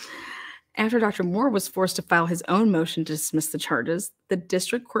 After Dr. Moore was forced to file his own motion to dismiss the charges, the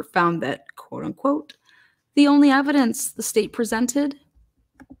district court found that, quote unquote, the only evidence the state presented,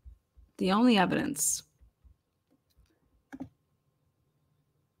 the only evidence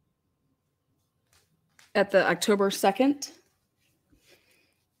at the October 2nd,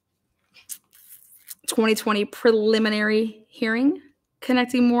 2020 preliminary hearing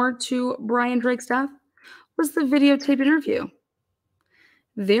connecting Moore to Brian Drake's death was the videotaped interview.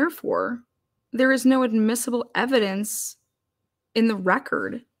 Therefore, there is no admissible evidence in the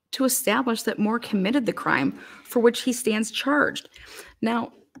record to establish that Moore committed the crime for which he stands charged.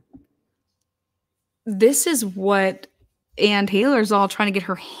 Now, this is what Ann Taylor's all trying to get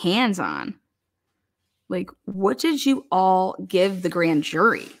her hands on. Like, what did you all give the grand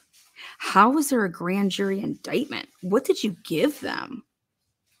jury? How was there a grand jury indictment? What did you give them?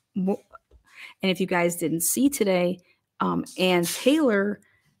 And if you guys didn't see today, Ann Taylor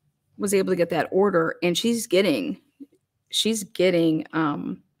was able to get that order, and she's getting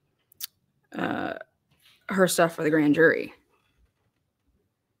her stuff for the grand jury.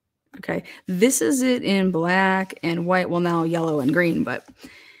 Okay, this is it in black and white. Well, now yellow and green, but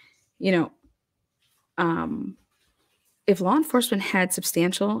you know, if law enforcement had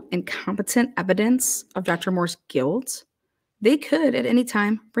substantial and competent evidence of Dr. Moore's guilt, they could at any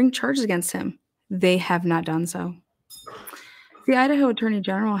time bring charges against him. They have not done so. The Idaho Attorney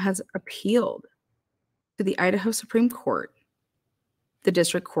General has appealed to the Idaho Supreme Court the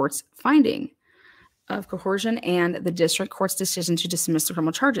district court's finding of coercion and the district court's decision to dismiss the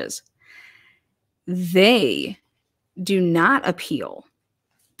criminal charges. They do not appeal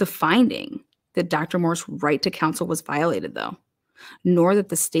the finding that Dr. Moore's right to counsel was violated, though, nor that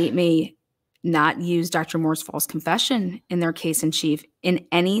the state may not use Dr. Moore's false confession in their case in chief in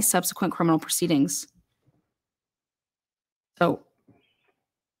any subsequent criminal proceedings. So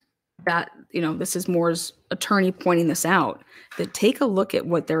that, this is Moore's attorney pointing this out, that take a look at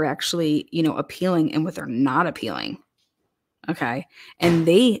what they're actually, appealing and what they're not appealing. Okay. And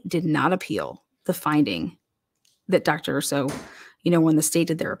they did not appeal the finding that when the state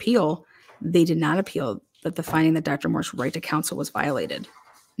did their appeal, they did not appeal that the finding that Dr. Moore's right to counsel was violated,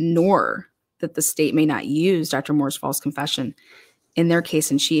 nor that the state may not use Dr. Moore's false confession in their case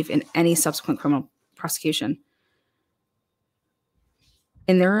in chief in any subsequent criminal prosecution.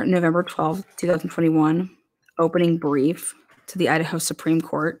 In their November 12, 2021 opening brief to the Idaho Supreme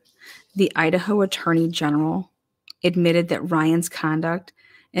Court, the Idaho Attorney General admitted that Ryan's conduct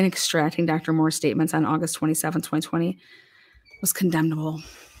in extracting Dr. Moore's statements on August 27, 2020 was condemnable.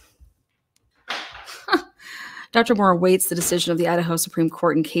 Dr. Moore awaits the decision of the Idaho Supreme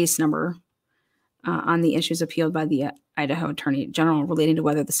Court in case number on the issues appealed by the Idaho Attorney General relating to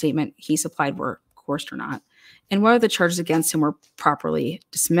whether the statement he supplied were coerced or not, and whether the charges against him were properly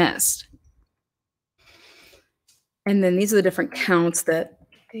dismissed. And then these are the different counts that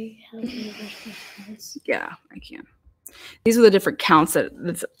they have. Yeah, I can. These are the different counts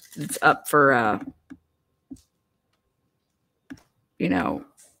that's up for.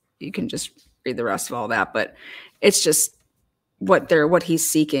 You can just read the rest of all that, but it's just what he's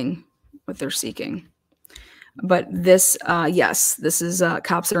seeking, what they're seeking. But this, yes, this is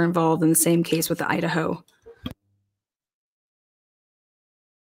cops that are involved in the same case with the Idaho.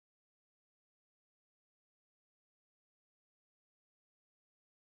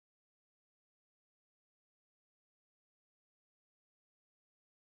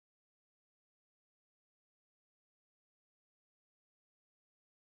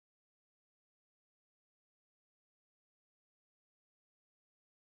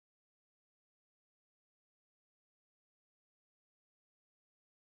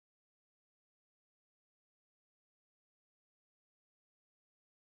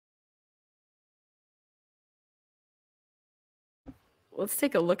 Let's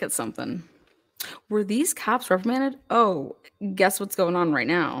take a look at something. Were these cops reprimanded? Oh, guess what's going on right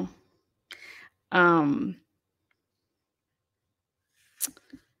now?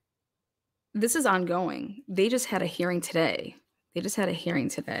 This is ongoing. They just had a hearing today.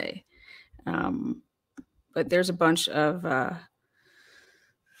 But there's a bunch of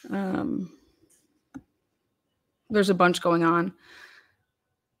there's a bunch going on.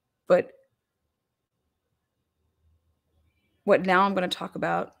 But what now I'm going to talk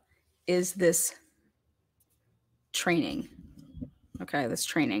about is this training. Okay, this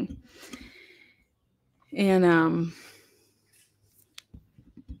training. And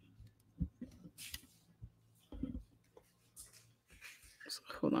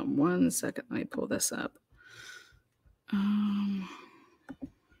hold on one second. Let me pull this up.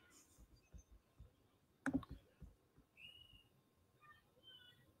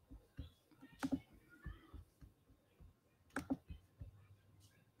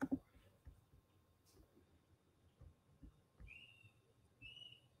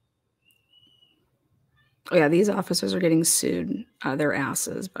 Oh yeah, these officers are getting sued out of their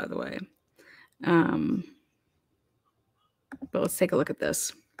asses, by the way. But let's take a look at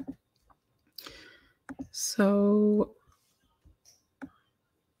this. So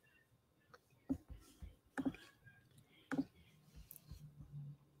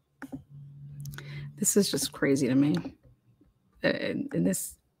this is just crazy to me. And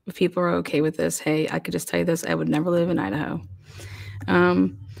this, if people are okay with this, hey, I could just tell you this: I would never live in Idaho.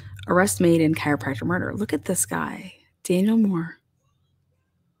 Arrest made in chiropractor murder. Look at this guy, Daniel Moore.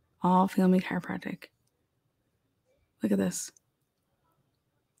 All family chiropractic. Look at this.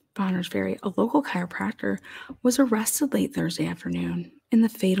 Bonners Ferry, a local chiropractor, was arrested late Thursday afternoon in the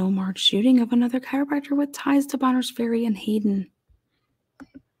fatal March shooting of another chiropractor with ties to Bonners Ferry and Hayden.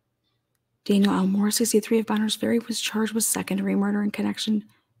 Daniel L. Moore, 63 of Bonners Ferry, was charged with second-degree murder in connection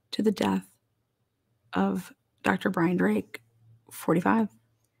to the death of Dr. Brian Drake, 45.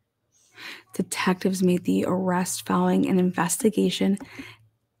 Detectives made the arrest following an investigation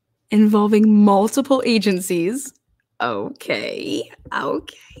involving multiple agencies. Okay.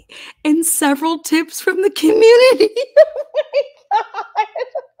 And several tips from the community. Oh my God.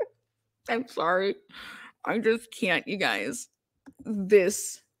 I'm sorry. I just can't, you guys.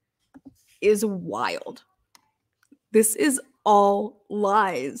 This is wild. This is all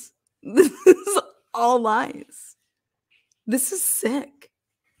lies. This is all lies. This is sick.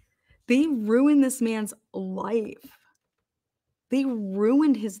 They ruined this man's life. They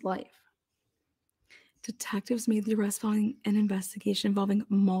ruined his life. Detectives made the arrest following an investigation involving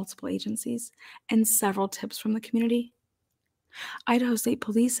multiple agencies and several tips from the community. Idaho State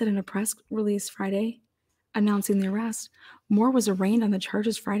Police said in a press release Friday announcing the arrest. Moore was arraigned on the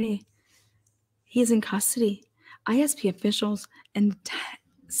charges Friday. He is in custody. ISP officials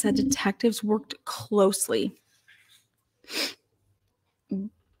said detectives worked closely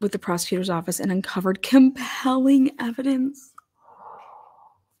with the prosecutor's office and uncovered compelling evidence,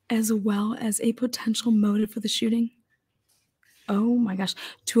 as well as a potential motive for the shooting. Oh my gosh,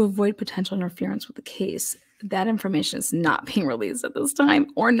 to avoid potential interference with the case. That information is not being released at this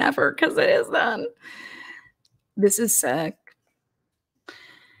time or never, because it is done. This is sick.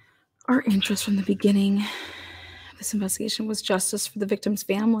 Our interest from the beginning of this investigation was justice for the victim's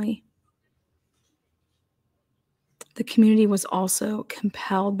family. The community was also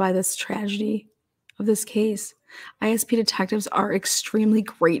compelled by this tragedy of this case. ISP detectives are extremely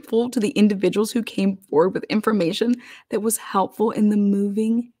grateful to the individuals who came forward with information that was helpful in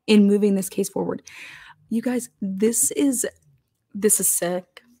moving this case forward. You guys, this is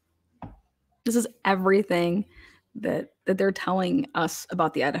sick. This is everything that they're telling us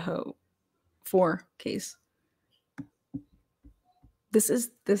about the Idaho4 case. This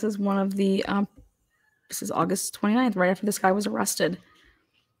is one of the this is August 29th, right after this guy was arrested.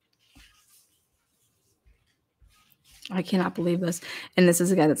 I cannot believe this. And this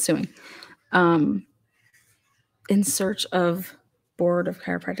is the guy that's suing. In search of Board of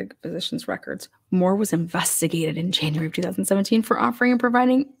Chiropractic Physicians records, Moore was investigated in January of 2017 for offering and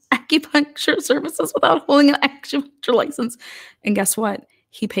providing acupuncture services without holding an acupuncture license. And guess what?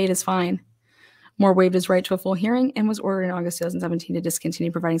 He paid his fine. Moore waived his right to a full hearing and was ordered in August 2017 to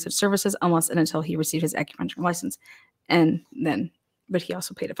discontinue providing such services unless and until he received his acupuncture license. But he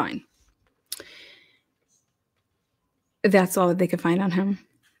also paid a fine. That's all that they could find on him.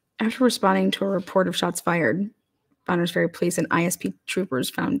 After responding to a report of shots fired, Bonners Ferry Police and ISP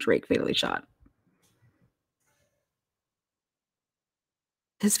troopers found Drake fatally shot.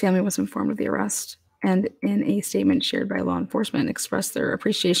 His family was informed of the arrest and, in a statement shared by law enforcement, expressed their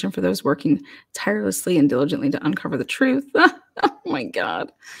appreciation for those working tirelessly and diligently to uncover the truth. Oh my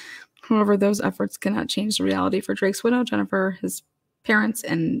God. However, those efforts cannot change the reality for Drake's widow, Jennifer, his parents,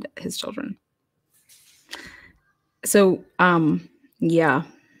 and his children. So, yeah.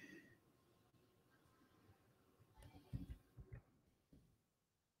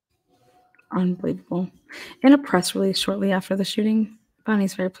 Unbelievable. In a press release shortly after the shooting,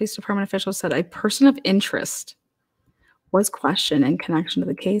 Bonners Ferry Police Department officials said a person of interest was questioned in connection to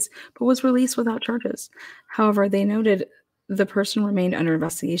the case, but was released without charges. However, they noted the person remained under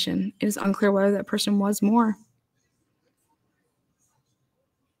investigation. It is unclear whether that person was Moore.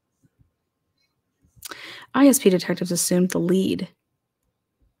 ISP detectives assumed the lead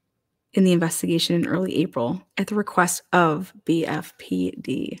in the investigation in early April at the request of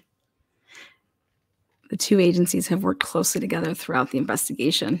BFPD. The two agencies have worked closely together throughout the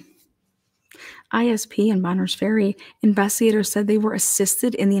investigation. ISP and Bonners Ferry investigators said they were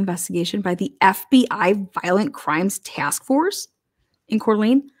assisted in the investigation by the FBI Violent Crimes Task Force in Coeur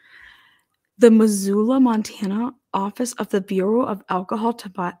d'Alene, the Missoula, Montana Office of the Bureau of Alcohol,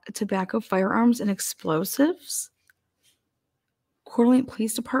 Tobacco, Firearms, and Explosives, Coeur d'Alene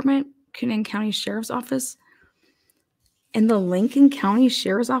Police Department, Canaan County Sheriff's Office, and the Lincoln County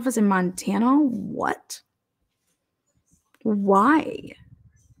Sheriff's Office in Montana. What? Why?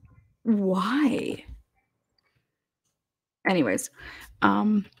 Why? Anyways,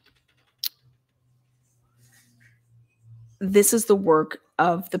 this is the work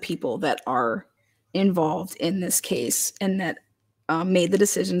of the people that are involved in this case and that made the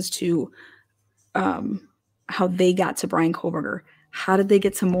decisions to how they got to Brian Kohlberger. How did they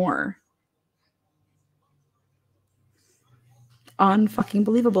get to Moore? Unfucking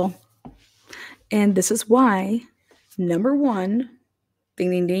believable. And this is why, number one, ding,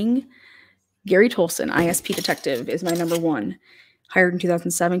 ding, ding, Gary Tolleson, ISP Detective, is my number one. Hired in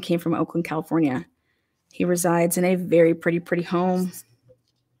 2007, came from Oakland, California. He resides in a very pretty home,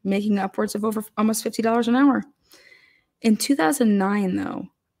 making upwards of over almost $50 an hour. In 2009, though,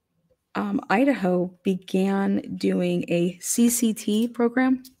 Idaho began doing a CCT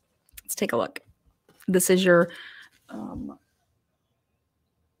program. Let's take a look. This is your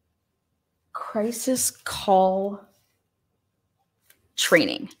crisis call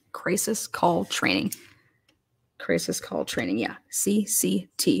training. Crisis call training. Yeah.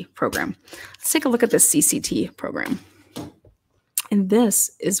 CCT program. Let's take a look at this CCT program. And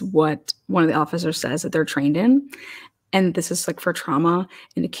this is what one of the officers says that they're trained in. And this is like for trauma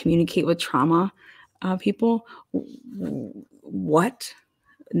and to communicate with trauma people. What?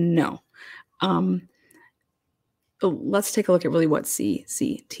 No. Let's take a look at really what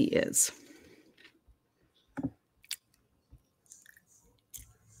CCT is.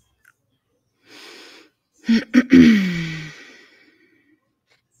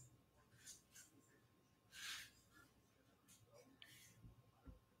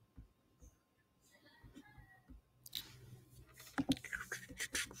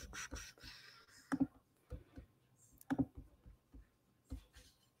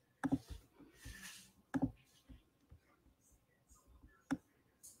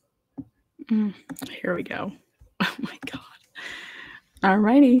 Here we go. Oh my God. All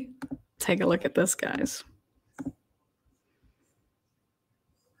righty. Take a look at this, guys.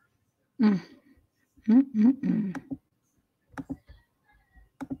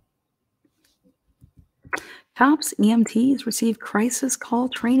 Cops, EMTs receive crisis call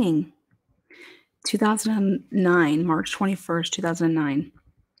training. 2009, March 21st, 2009.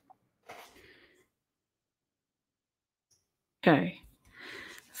 Okay.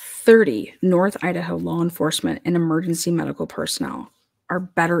 30 North Idaho law enforcement and emergency medical personnel are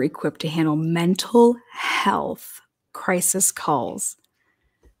better equipped to handle mental health crisis calls.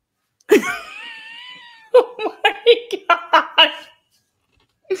 Oh my God.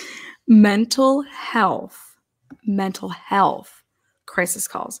 Mental health crisis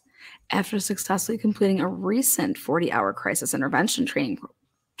calls after successfully completing a recent 40-hour crisis intervention training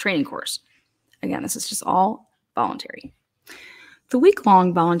course. Again, this is just all voluntary. The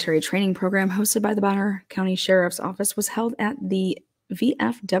week-long voluntary training program hosted by the Bonner County Sheriff's Office was held at the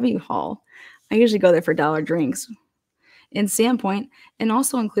VFW Hall. I usually go there for dollar drinks in Sandpoint, and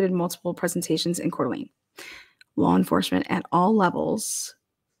also included multiple presentations in Coeur d'Alene. Law enforcement at all levels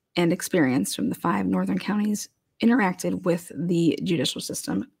and experience from the 5 northern counties interacted with the judicial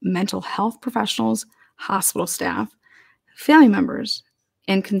system, mental health professionals, hospital staff, family members,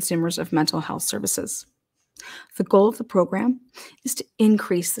 and consumers of mental health services. The goal of the program is to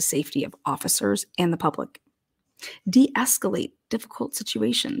increase the safety of officers and the public, de-escalate difficult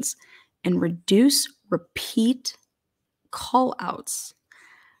situations, and reduce repeat call-outs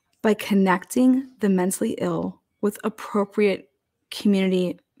by connecting the mentally ill with appropriate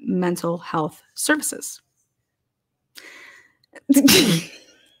community mental health services.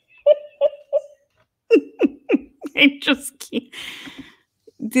 I just can't.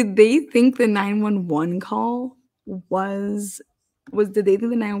 Did they think the 911 call was did they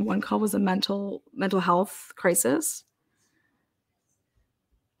think the 911 call was a mental health crisis?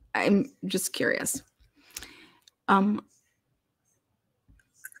 I'm just curious.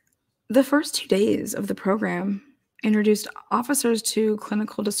 The first 2 days of the program introduced officers to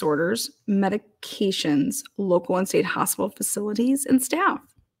clinical disorders, medications, local and state hospital facilities, and staff.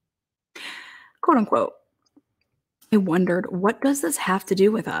 Quote unquote. I wondered, what does this have to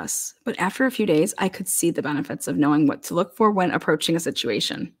do with us? But after a few days, I could see the benefits of knowing what to look for when approaching a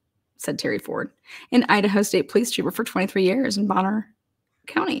situation, said Terry Ford, an Idaho State Police trooper for 23 years in Bonner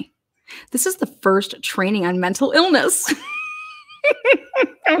County. This is the first training on mental illness.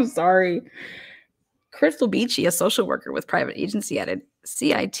 I'm sorry. Crystal Beachy, a social worker with private agency, added,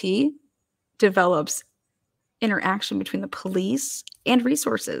 CIT develops interaction between the police and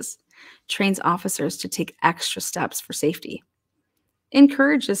resources, trains officers to take extra steps for safety,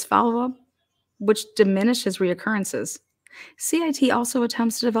 encourages follow-up, which diminishes reoccurrences. CIT also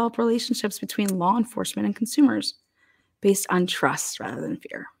attempts to develop relationships between law enforcement and consumers based on trust rather than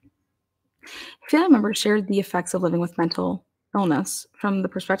fear. Family members shared the effects of living with mental illness from the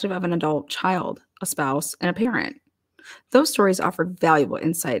perspective of an adult child, a spouse, and a parent. Those stories offered valuable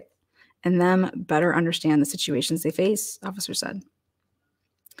insight and them better understand the situations they face, officer said.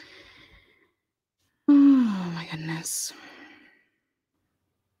 Oh my goodness.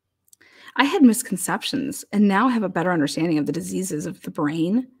 I had misconceptions and now have a better understanding of the diseases of the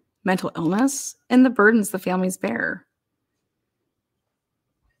brain, mental illness, and the burdens the families bear.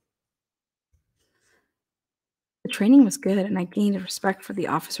 The training was good, and I gained a respect for the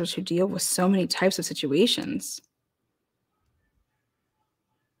officers who deal with so many types of situations.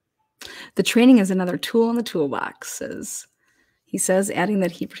 The training is another tool in the toolbox, he says, adding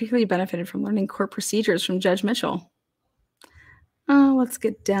that he particularly benefited from learning court procedures from Judge Mitchell. Let's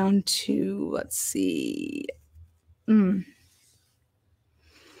get down to, let's see.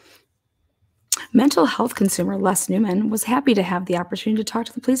 Mental health consumer Les Newman was happy to have the opportunity to talk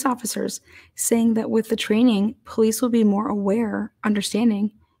to the police officers, saying that with the training, police will be more aware,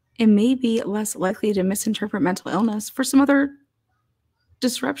 understanding, and may be less likely to misinterpret mental illness for some other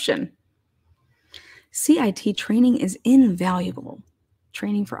disruption. CIT training is invaluable.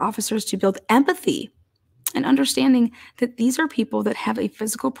 Training for officers to build empathy and understanding that these are people that have a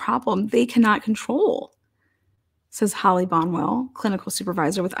physical problem they cannot control, says Holly Bonwell, clinical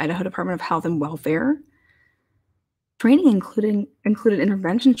supervisor with Idaho Department of Health and Welfare. Training included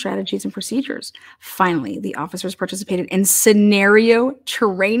intervention strategies and procedures. Finally, the officers participated in scenario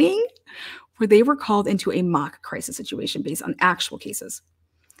training, where they were called into a mock crisis situation based on actual cases.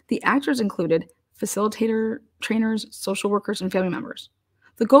 The actors included facilitator, trainers, social workers, and family members.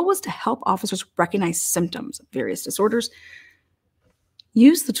 The goal was to help officers recognize symptoms of various disorders,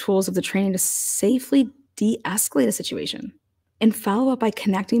 use the tools of the training to safely de-escalate a situation, and follow up by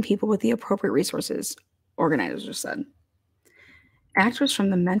connecting people with the appropriate resources, organizers said. Actors from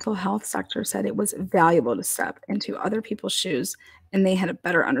the mental health sector said it was valuable to step into other people's shoes, and they had a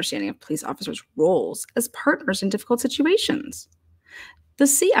better understanding of police officers' roles as partners in difficult situations. The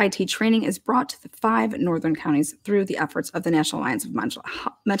CIT training is brought to the 5 northern counties through the efforts of the National Alliance of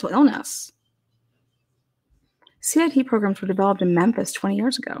Mental Illness. CIT programs were developed in Memphis 20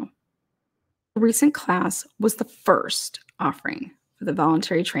 years ago. The recent class was the first offering for the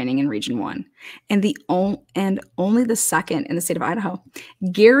voluntary training in Region 1, and only the second in the state of Idaho.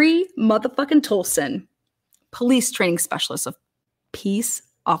 Gary motherfucking Tolleson, police training specialist of Peace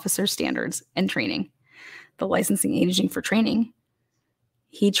Officer Standards and Training, the licensing agency for training.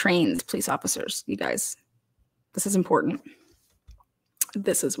 He trains police officers, you guys. This is important.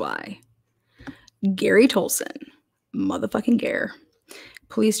 This is why. Gary Tolleson, motherfucking Gare,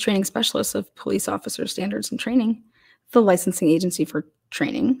 police training specialist of Police Officer Standards and Training, the licensing agency for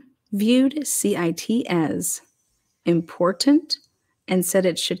training, viewed CIT as important and said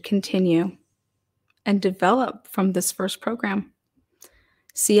it should continue and develop from this first program.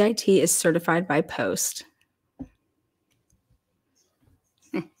 CIT is certified by Post.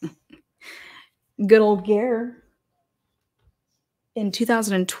 Good old Gare in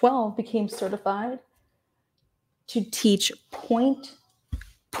 2012 became certified to teach point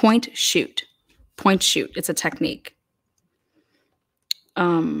shoot. Point shoot. It's a technique.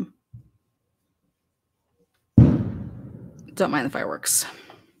 Don't mind the fireworks.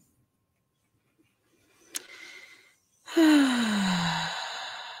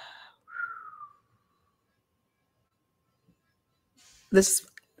 This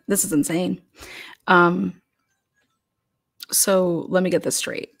is insane. So let me get this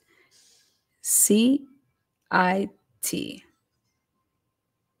straight. CIT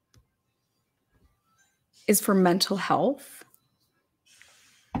is for mental health.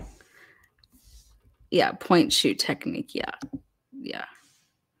 Yeah, point shoot technique. Yeah.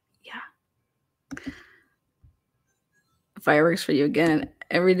 Fireworks for you again.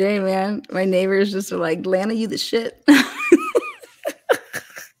 Every day, man. My neighbors just are like, Lana, you the shit.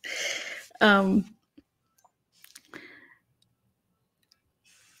 um,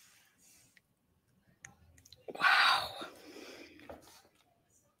 wow.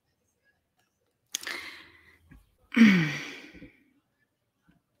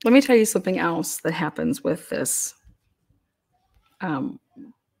 Let me tell you something else that happens with this.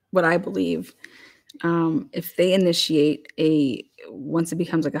 What I believe, if they initiate once it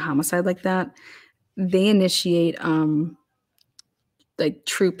becomes like a homicide like that, they initiate like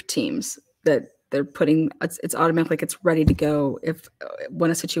troop teams that they're putting. It's automatically like it's ready to go if when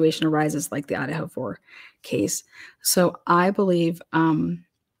a situation arises like the Idaho4 case. So I believe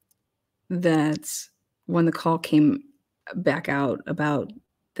that when the call came back out about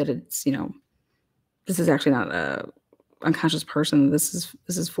that, it's this is actually not a unconscious person. This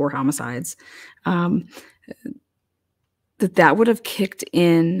is 4 homicides. That would have kicked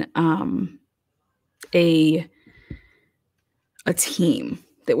in a team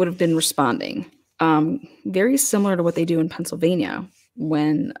that would have been responding. Very similar to what they do in Pennsylvania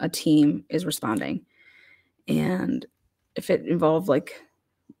when a team is responding. And if it involved, like,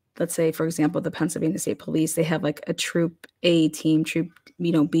 let's say, for example, the Pennsylvania State Police, they have like a troop A team, troop,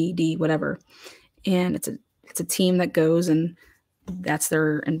 B, D, whatever. And it's a team that goes, and that's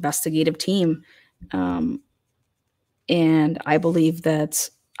their investigative team. And I believe that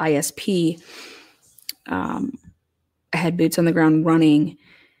ISP had boots on the ground running.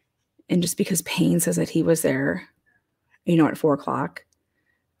 And just because Payne says that he was there, at 4:00,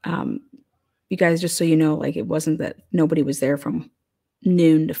 you guys, just so you know, like, it wasn't that nobody was there from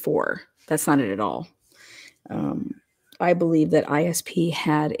noon to 4. That's not it at all. I believe that ISP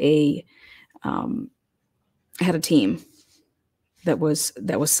had a team that was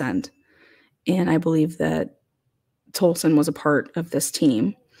sent, and I believe that Tolleson was a part of this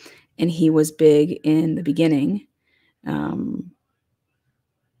team, and he was big in the beginning, the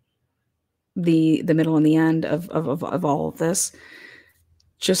middle and the end of all of this.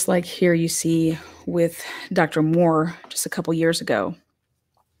 Just like here you see with Dr. Moore just a couple years ago.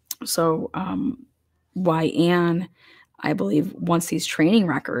 So why Anne, I believe, wants these training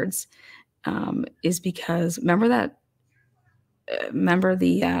records is because remember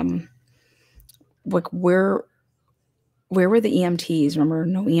the like where were the EMTs? Remember,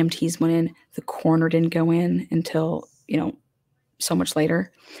 no EMTs went in. The coroner didn't go in until so much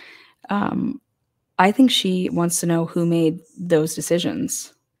later. I think she wants to know who made those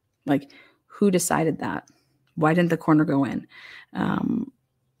decisions. Like, who decided that? Why didn't the coroner go in?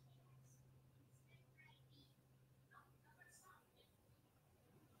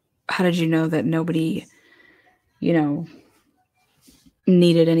 How did you know that nobody,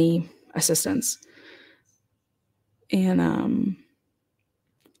 needed any assistance? And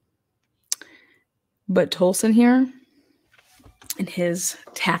but Tolleson here and his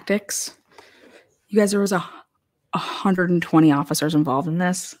tactics, you guys, there was 120 officers involved in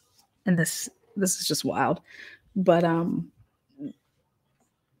this, and this is just wild. But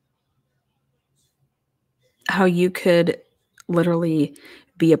how you could literally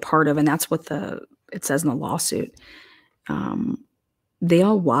be a part of, and that's what it says in the lawsuit. They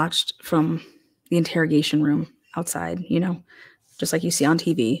all watched from the interrogation room outside, just like you see on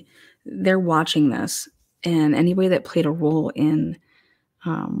TV. They're watching this, and anybody that played a role in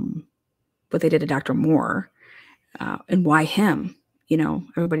what they did to Dr. Moore, and why him,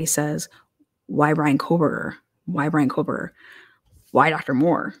 everybody says, why Brian Koberger? Why Brian Koberger? Why Dr.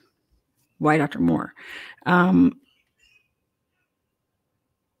 Moore? Why Dr. Moore?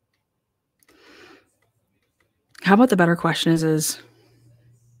 How about the better question is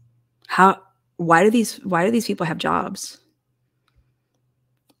why do these people have jobs?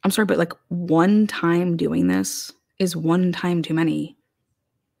 I'm sorry, but like, one time doing this is one time too many.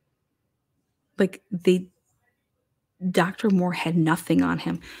 Like, Dr. Moore had nothing on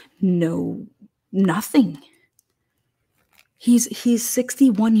him. No, nothing. He's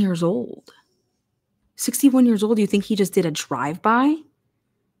 61 years old. 61 years old. You think he just did a drive-by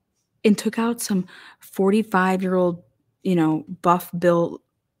and took out some 45-year-old, buff built,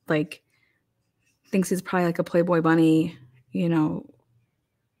 like, thinks he's probably like a Playboy bunny,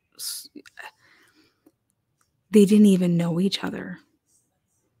 They didn't even know each other.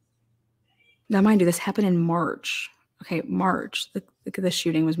 Now, mind you, this happened in March. Okay, March. The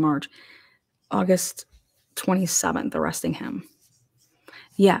shooting was March. August 27th, arresting him.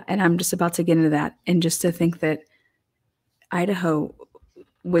 Yeah, and I'm just about to get into that. And just to think that Idaho,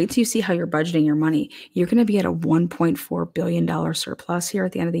 wait till you see how you're budgeting your money. You're going to be at a $1.4 billion surplus here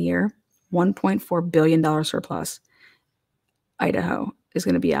at the end of the year. $1.4 billion surplus. Idaho. is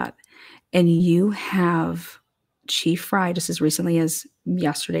going to be at. And you have Chief Fry just as recently as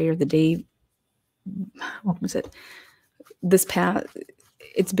yesterday or the day, what was it?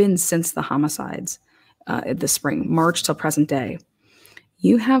 It's been since the homicides this spring, March till present day.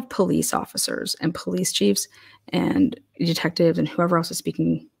 You have police officers and police chiefs and detectives and whoever else is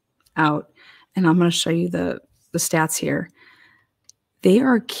speaking out. And I'm going to show you the stats here. They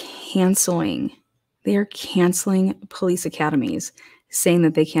are canceling police academies, saying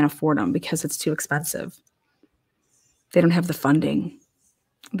that they can't afford them because it's too expensive. They don't have the funding.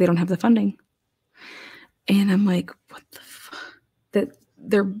 And I'm like, what the fuck? That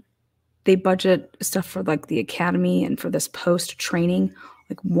they budget stuff for like the academy and for this post training,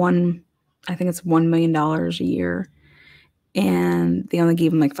 like I think it's $1 million a year. And they only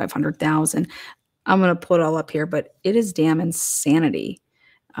gave them like 500,000. I'm going to pull it all up here, but it is damn insanity.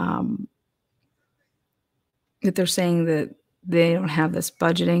 That they're saying that they don't have this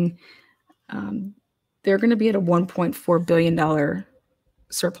budgeting. They're going to be at a $1.4 billion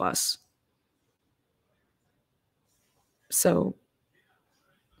surplus. So,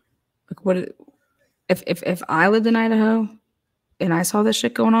 like, what if I lived in Idaho and I saw this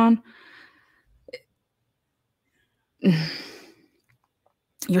shit going on?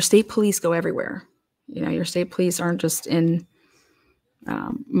 Your state police go everywhere. You know, your state police aren't just in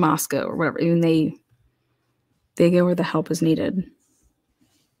Moscow or whatever. Even they go where the help is needed.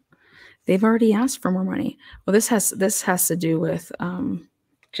 They've already asked for more money. Well, this has to do with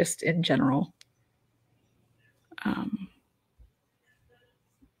just in general.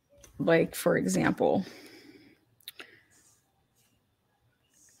 Like, for example,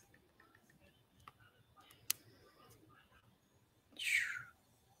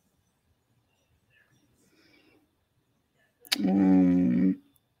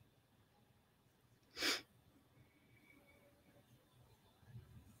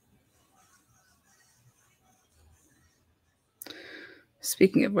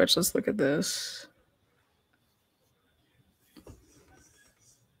 speaking of which, let's look at this.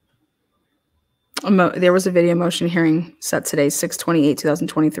 There was a video motion hearing set today,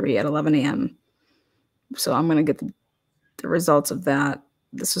 6/28/2023 at 11 a.m. So I'm going to get the results of that.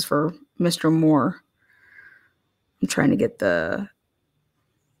 This is for Mr. Moore. I'm trying to get the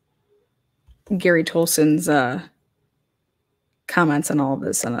Gary Tolson's comments on all of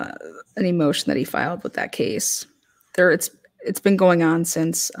this and an emotion that he filed with that case. It's been going on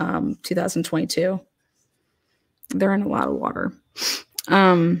since 2022. They're in a lot of water.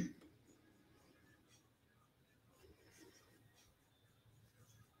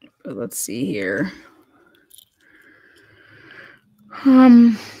 Let's see here.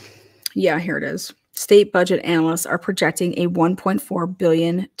 Yeah, here it is. State budget analysts are projecting a $1.4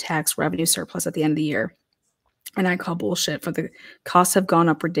 billion tax revenue surplus at the end of the year. And I call bullshit. For the costs have gone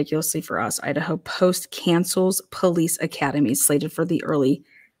up ridiculously for us. Idaho Post cancels police academies slated for the early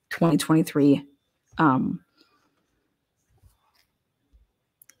 2023.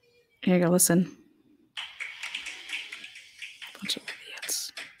 Here you go. Listen. Bunch of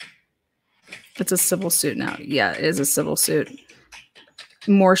idiots. It's a civil suit now. Yeah, it is a civil suit.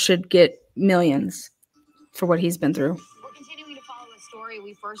 Moore should get millions for what he's been through. We're continuing to follow a story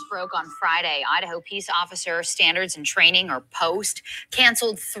we first broke on Friday. Idaho Peace Officer Standards and Training, or POST,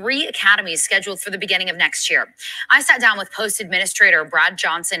 canceled 3 academies scheduled for the beginning of next year. I sat down with POST Administrator Brad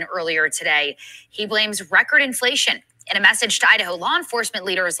Johnson earlier today. He blames record inflation. In a message to Idaho law enforcement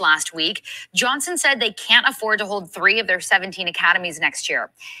leaders last week, Johnson said they can't afford to hold 3 of their 17 academies next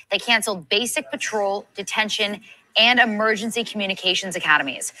year. They canceled basic patrol, detention, and emergency communications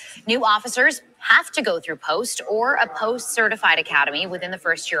academies. New officers have to go through POST or a POST-certified academy within the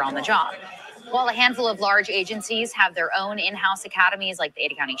first year on the job. While a handful of large agencies have their own in-house academies like the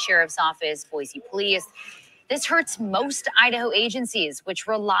Ada County Sheriff's Office, Boise Police, this hurts most Idaho agencies, which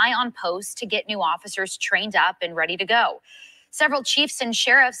rely on POST to get new officers trained up and ready to go. Several chiefs and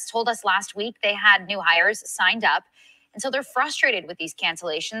sheriffs told us last week they had new hires signed up, and so they're frustrated with these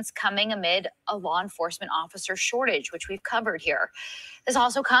cancellations coming amid a law enforcement officer shortage, which we've covered here. This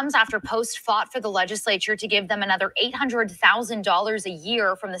also comes after POST fought for the legislature to give them another $800,000 a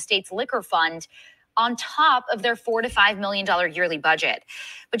year from the state's liquor fund, on top of their $4 to $5 million yearly budget.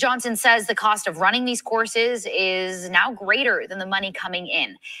 But Johnson says the cost of running these courses is now greater than the money coming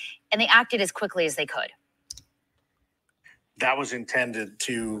in, and they acted as quickly as they could. That was intended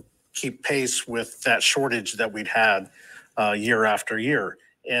to keep pace with that shortage that we'd had year after year,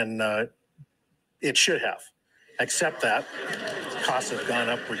 and it should have. Except that costs have gone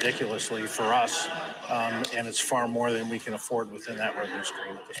up ridiculously for us, and it's far more than we can afford within that revenue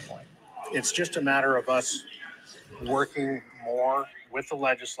stream at this point. It's just a matter of us working more with the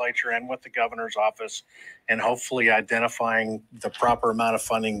legislature and with the governor's office, and hopefully identifying the proper amount of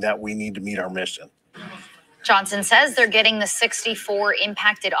funding that we need to meet our mission. Johnson says they're getting the 64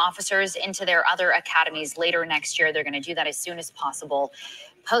 impacted officers into their other academies later next year. They're going to do that as soon as possible.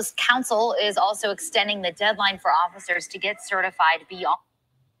 Post Council is also extending the deadline for officers to get certified beyond.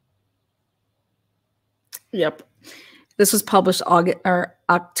 Yep. This was published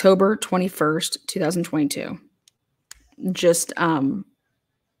October 21st, 2022. Just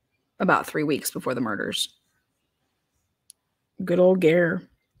about 3 weeks before the murders. Good old Gare.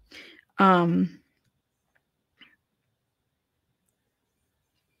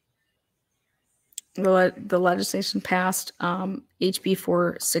 The legislation passed HB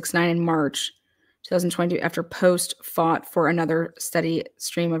 469 in March 2022 after Post fought for another steady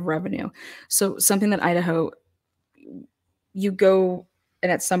stream of revenue. So something that Idaho, you go,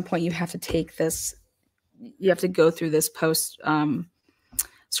 and at some point you have to take this, you have to go through this Post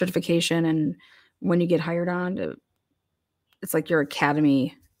certification, and when you get hired on, it's like your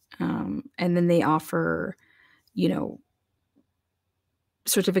academy, and then they offer,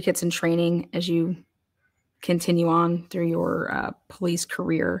 certificates and training as you continue on through your police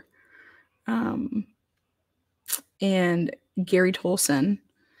career. And Gary Tolleson,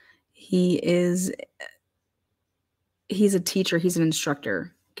 he's a teacher. He's an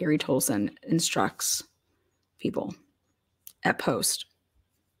instructor. Gary Tolleson instructs people at Post.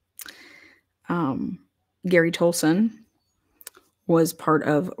 Gary Tolleson was part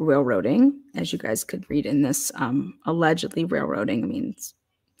of railroading, as you guys could read in this, allegedly railroading. I mean,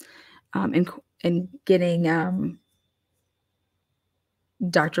 and getting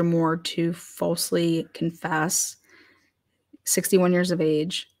Dr. Moore to falsely confess, 61 years of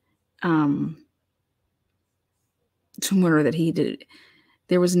age, to murder that he did.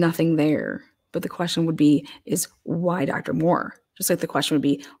 There was nothing there. But the question would be, is why Dr. Moore? Just like the question would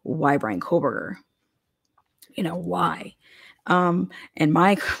be, why Brian Koberger? Why? And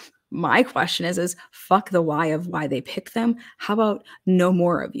my question is fuck the why of why they picked them. How about no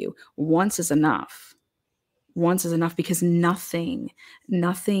more of you? Once is enough. Once is enough, because nothing,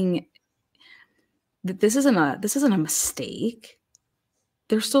 this isn't a mistake.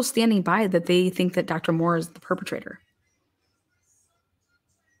 They're still standing by that. They think that Dr. Moore is the perpetrator.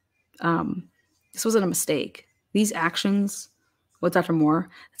 This wasn't a mistake. These actions with Dr. Moore,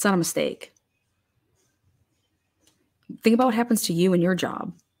 it's not a mistake. Think about what happens to you in your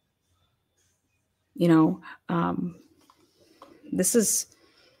job. This is,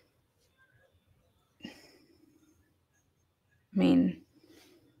 this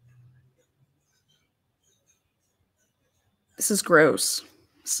is gross.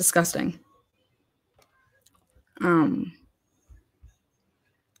 It's disgusting.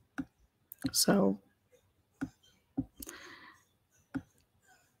 So,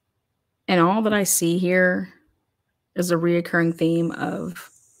 and all that I see here is a reoccurring theme of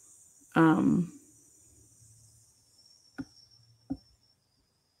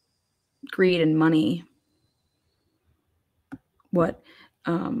greed and money.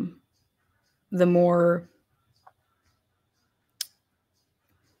 The more,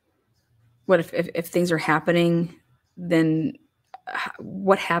 if things are happening, then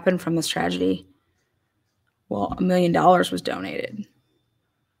what happened from this tragedy? Well, $1 million was donated.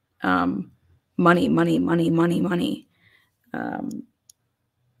 Money.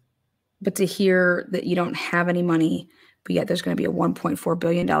 But to hear that you don't have any money, but yet there's going to be a $1.4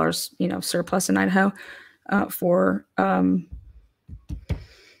 billion, surplus in Idaho for the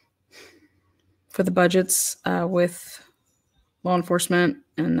budgets with law enforcement,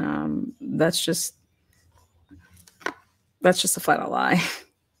 and that's just a flat out lie.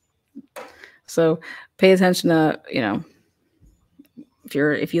 So pay attention to,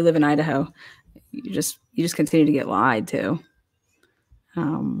 if you live in Idaho, you just continue to get lied to.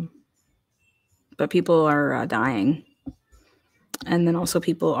 But people are dying, and then also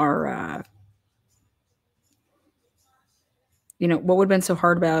people are, what would have been so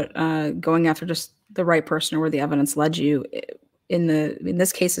hard about going after just the right person or where the evidence led you in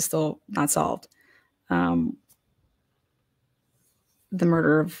this case is still not solved. The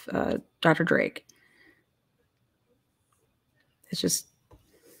murder of Dr. Drake. It's just,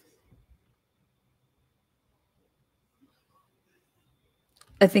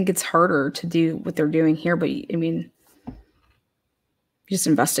 I think it's harder to do what they're doing here, but you just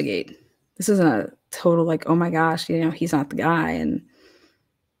investigate. This isn't a total like, oh my gosh, he's not the guy. And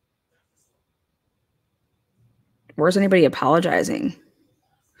where's anybody apologizing?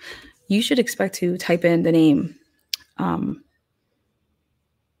 You should expect to type in the name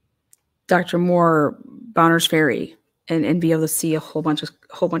Dr. Moore Bonner's Ferry and be able to see a whole bunch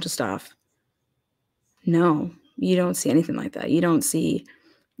of stuff. No, you don't see anything like that. You don't see,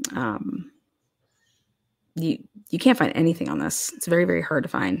 you can't find anything on this. It's very, very hard to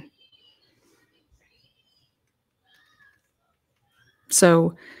find.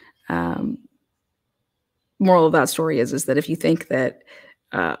 So, moral of that story is that if you think that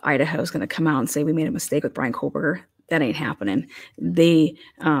Idaho is going to come out and say we made a mistake with Brian Kohlberger, that ain't happening. They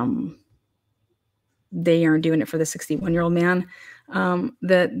aren't doing it for the 61-year-old man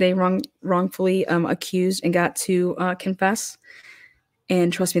that they wrongfully accused and got to confess.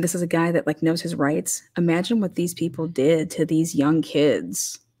 And trust me, this is a guy that like knows his rights. Imagine what these people did to these young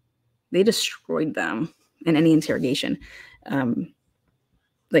kids. They destroyed them in any interrogation.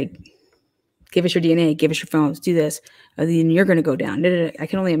 Like, give us your DNA, give us your phones, do this, and then you're going to go down. I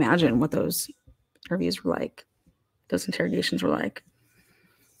can only imagine what those interviews were like. Those interrogations were like.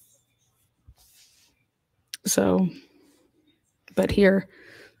 So, but here,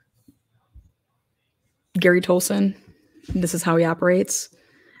 Gary Tolleson, this is how he operates.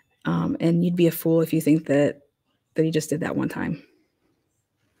 And you'd be a fool if you think that he just did that one time.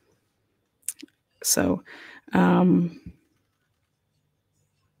 So,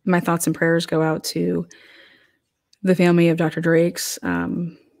 my thoughts and prayers go out to the family of Dr. Drakes.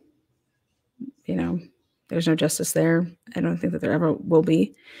 You know, there's no justice there. I don't think that there ever will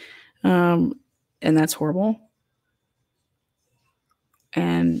be. And that's horrible.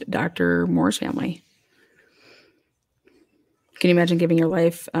 And Dr. Moore's family. Can you imagine giving your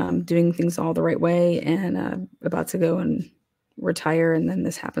life, doing things all the right way and about to go and retire, and then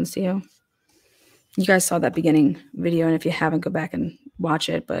this happens to you? You guys saw that beginning video, and if you haven't, go back and watch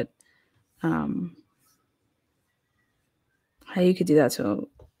it. But how you could do that to,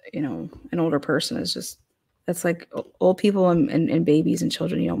 you know, an older person is just, that's like old people and babies and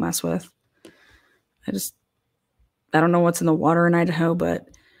children you don't mess with. I don't know what's in the water in Idaho, but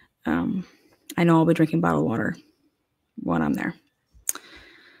I know I'll be drinking bottled water when I'm there.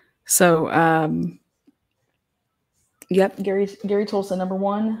 So, yep, Gary Tolleson, number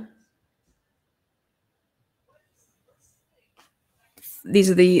one.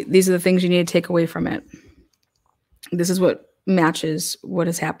 These are the things you need to take away from it. This is what matches what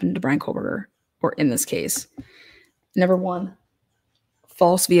has happened to Brian Kohlberger, or in this case. Number one,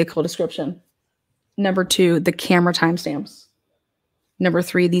 false vehicle description. Number two, the camera timestamps. Number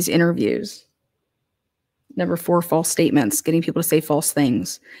three, these interviews. Number four, false statements, getting people to say false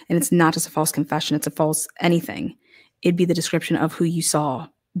things. And it's not just a false confession, it's a false anything. It'd be the description of who you saw,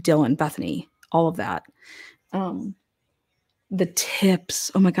 Dylan, Bethany, all of that. The tips,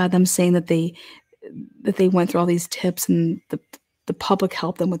 oh my God, them saying that they went through all these tips and the public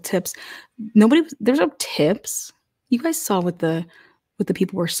helped them with tips. There's no tips. You guys saw what the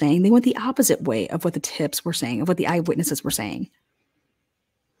people were saying. They went the opposite way of what the tips were saying, of what the eyewitnesses were saying.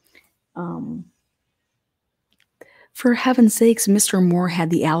 For heaven's sakes, Mr. Moore had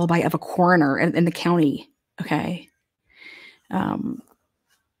the alibi of a coroner in the county. Okay.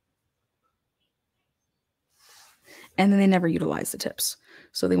 And then they never utilized the tips.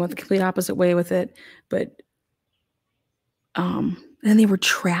 So they went the complete opposite way with it. But then they were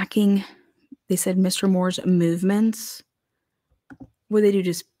tracking, they said Mr. Moore's movements. What they do,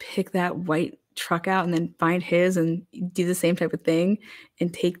 just pick that white truck out and then find his and do the same type of thing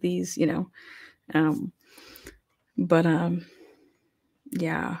and take these, you know.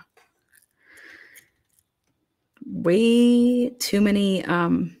 Yeah. Way too many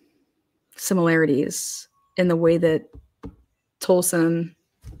similarities in the way that Tolleson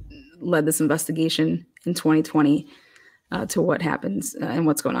led this investigation in 2020 to what happens and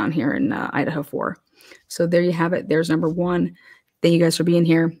what's going on here in Idaho4. So there you have it. There's number one. Thank you guys for being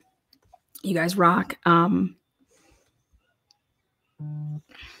here. You guys rock. I'm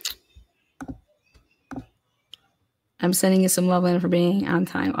sending you some love in for being on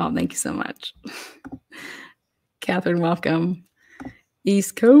time. Oh, thank you so much. Catherine, welcome.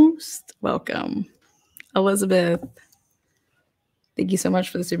 East Coast, welcome. Elizabeth, thank you so much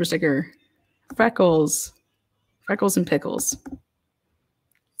for the super sticker. Freckles and Pickles.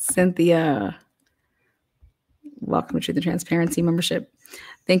 Cynthia, welcome to the Transparency membership.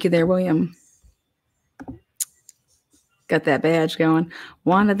 Thank you there, William. Got that badge going.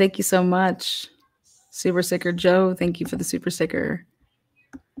 Wanda, thank you so much. Super sticker. Joe, thank you for the super sticker.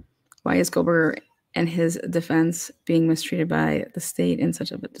 Why is Kohlberger and his defense being mistreated by the state in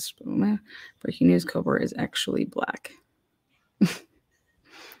such a breaking news? Kohlberger is actually black.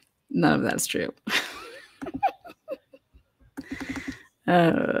 None of that's true.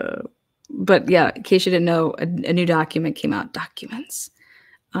 But yeah, in case you didn't know, a new document came out. Documents.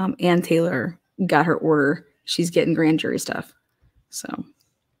 Ann Taylor got her order. She's getting grand jury stuff. So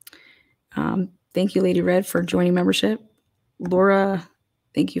thank you, Lady Red, for joining membership. Laura,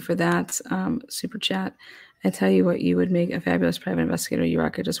 thank you for that super chat. I tell you what, you would make a fabulous private investigator. You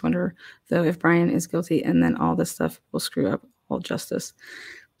rock. I just wonder, though, if Brian is guilty and then all this stuff will screw up all justice.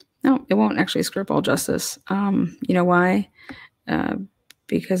 No, it won't actually screw up all justice. You know why?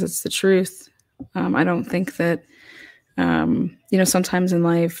 Because it's the truth. I don't think that, sometimes in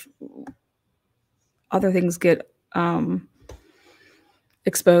life, other things get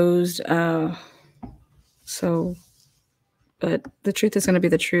exposed. But the truth is going to be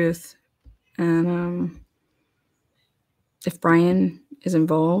the truth. And if Brian is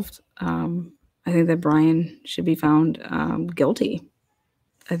involved, I think that Brian should be found guilty.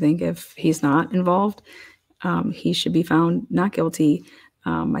 I think if he's not involved, he should be found not guilty.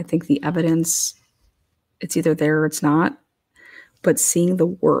 I think the evidence, it's either there or it's not. But seeing the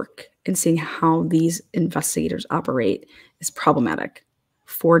work and seeing how these investigators operate is problematic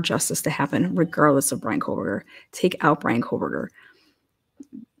for justice to happen, regardless of Brian Kohlberger. Take out Brian Kohlberger.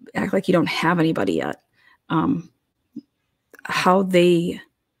 Act like you don't have anybody yet. How they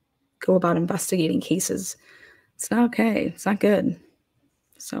go about investigating cases, it's not okay. It's not good.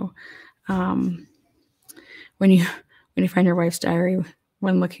 So when you find your wife's diary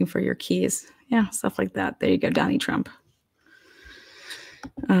when looking for your keys, yeah, stuff like that. There you go, Donnie Trump.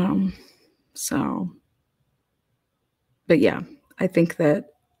 But yeah, I think that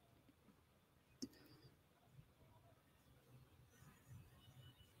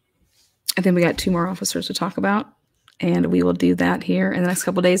we got 2 more officers to talk about, and we will do that here in the next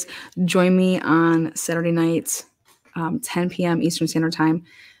couple of days. Join me on Saturday nights, 10 p.m. Eastern Standard Time.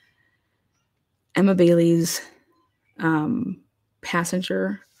 Emma Bailey's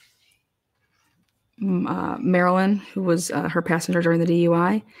passenger, Marilyn, who was her passenger during the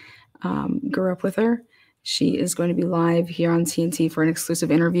DUI, grew up with her. She is going to be live here on TNT for an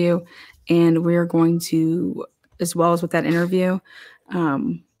exclusive interview, and we're going to, as well as with that interview,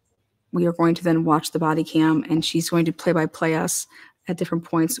 we are going to then watch the body cam, and she's going to play-by-play us at different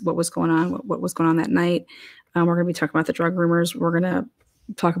points what was going on, what was going on that night. We're going to be talking about the drug rumors. We're going to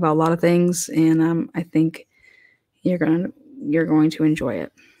talk about a lot of things, and I think you're going to enjoy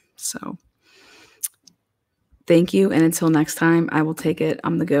it. So thank you, and until next time, I will take it.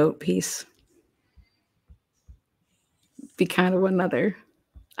 I'm the GOAT. Peace. Be kind to one another.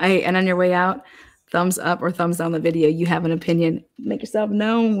 And on your way out, thumbs up or thumbs down the video. You have an opinion. Make yourself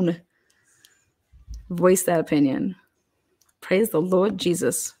known. Voice that opinion. Praise the Lord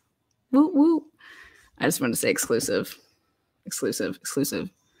Jesus. Woo woo. I just want to say exclusive.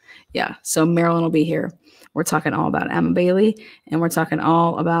 Yeah, so Marilyn will be here. We're talking all about Emma Bailey, and we're talking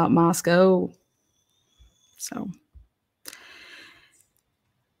all about Moscow. So,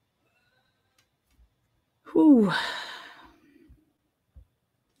 whew.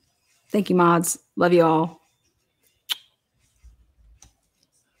 Thank you, mods. Love you all.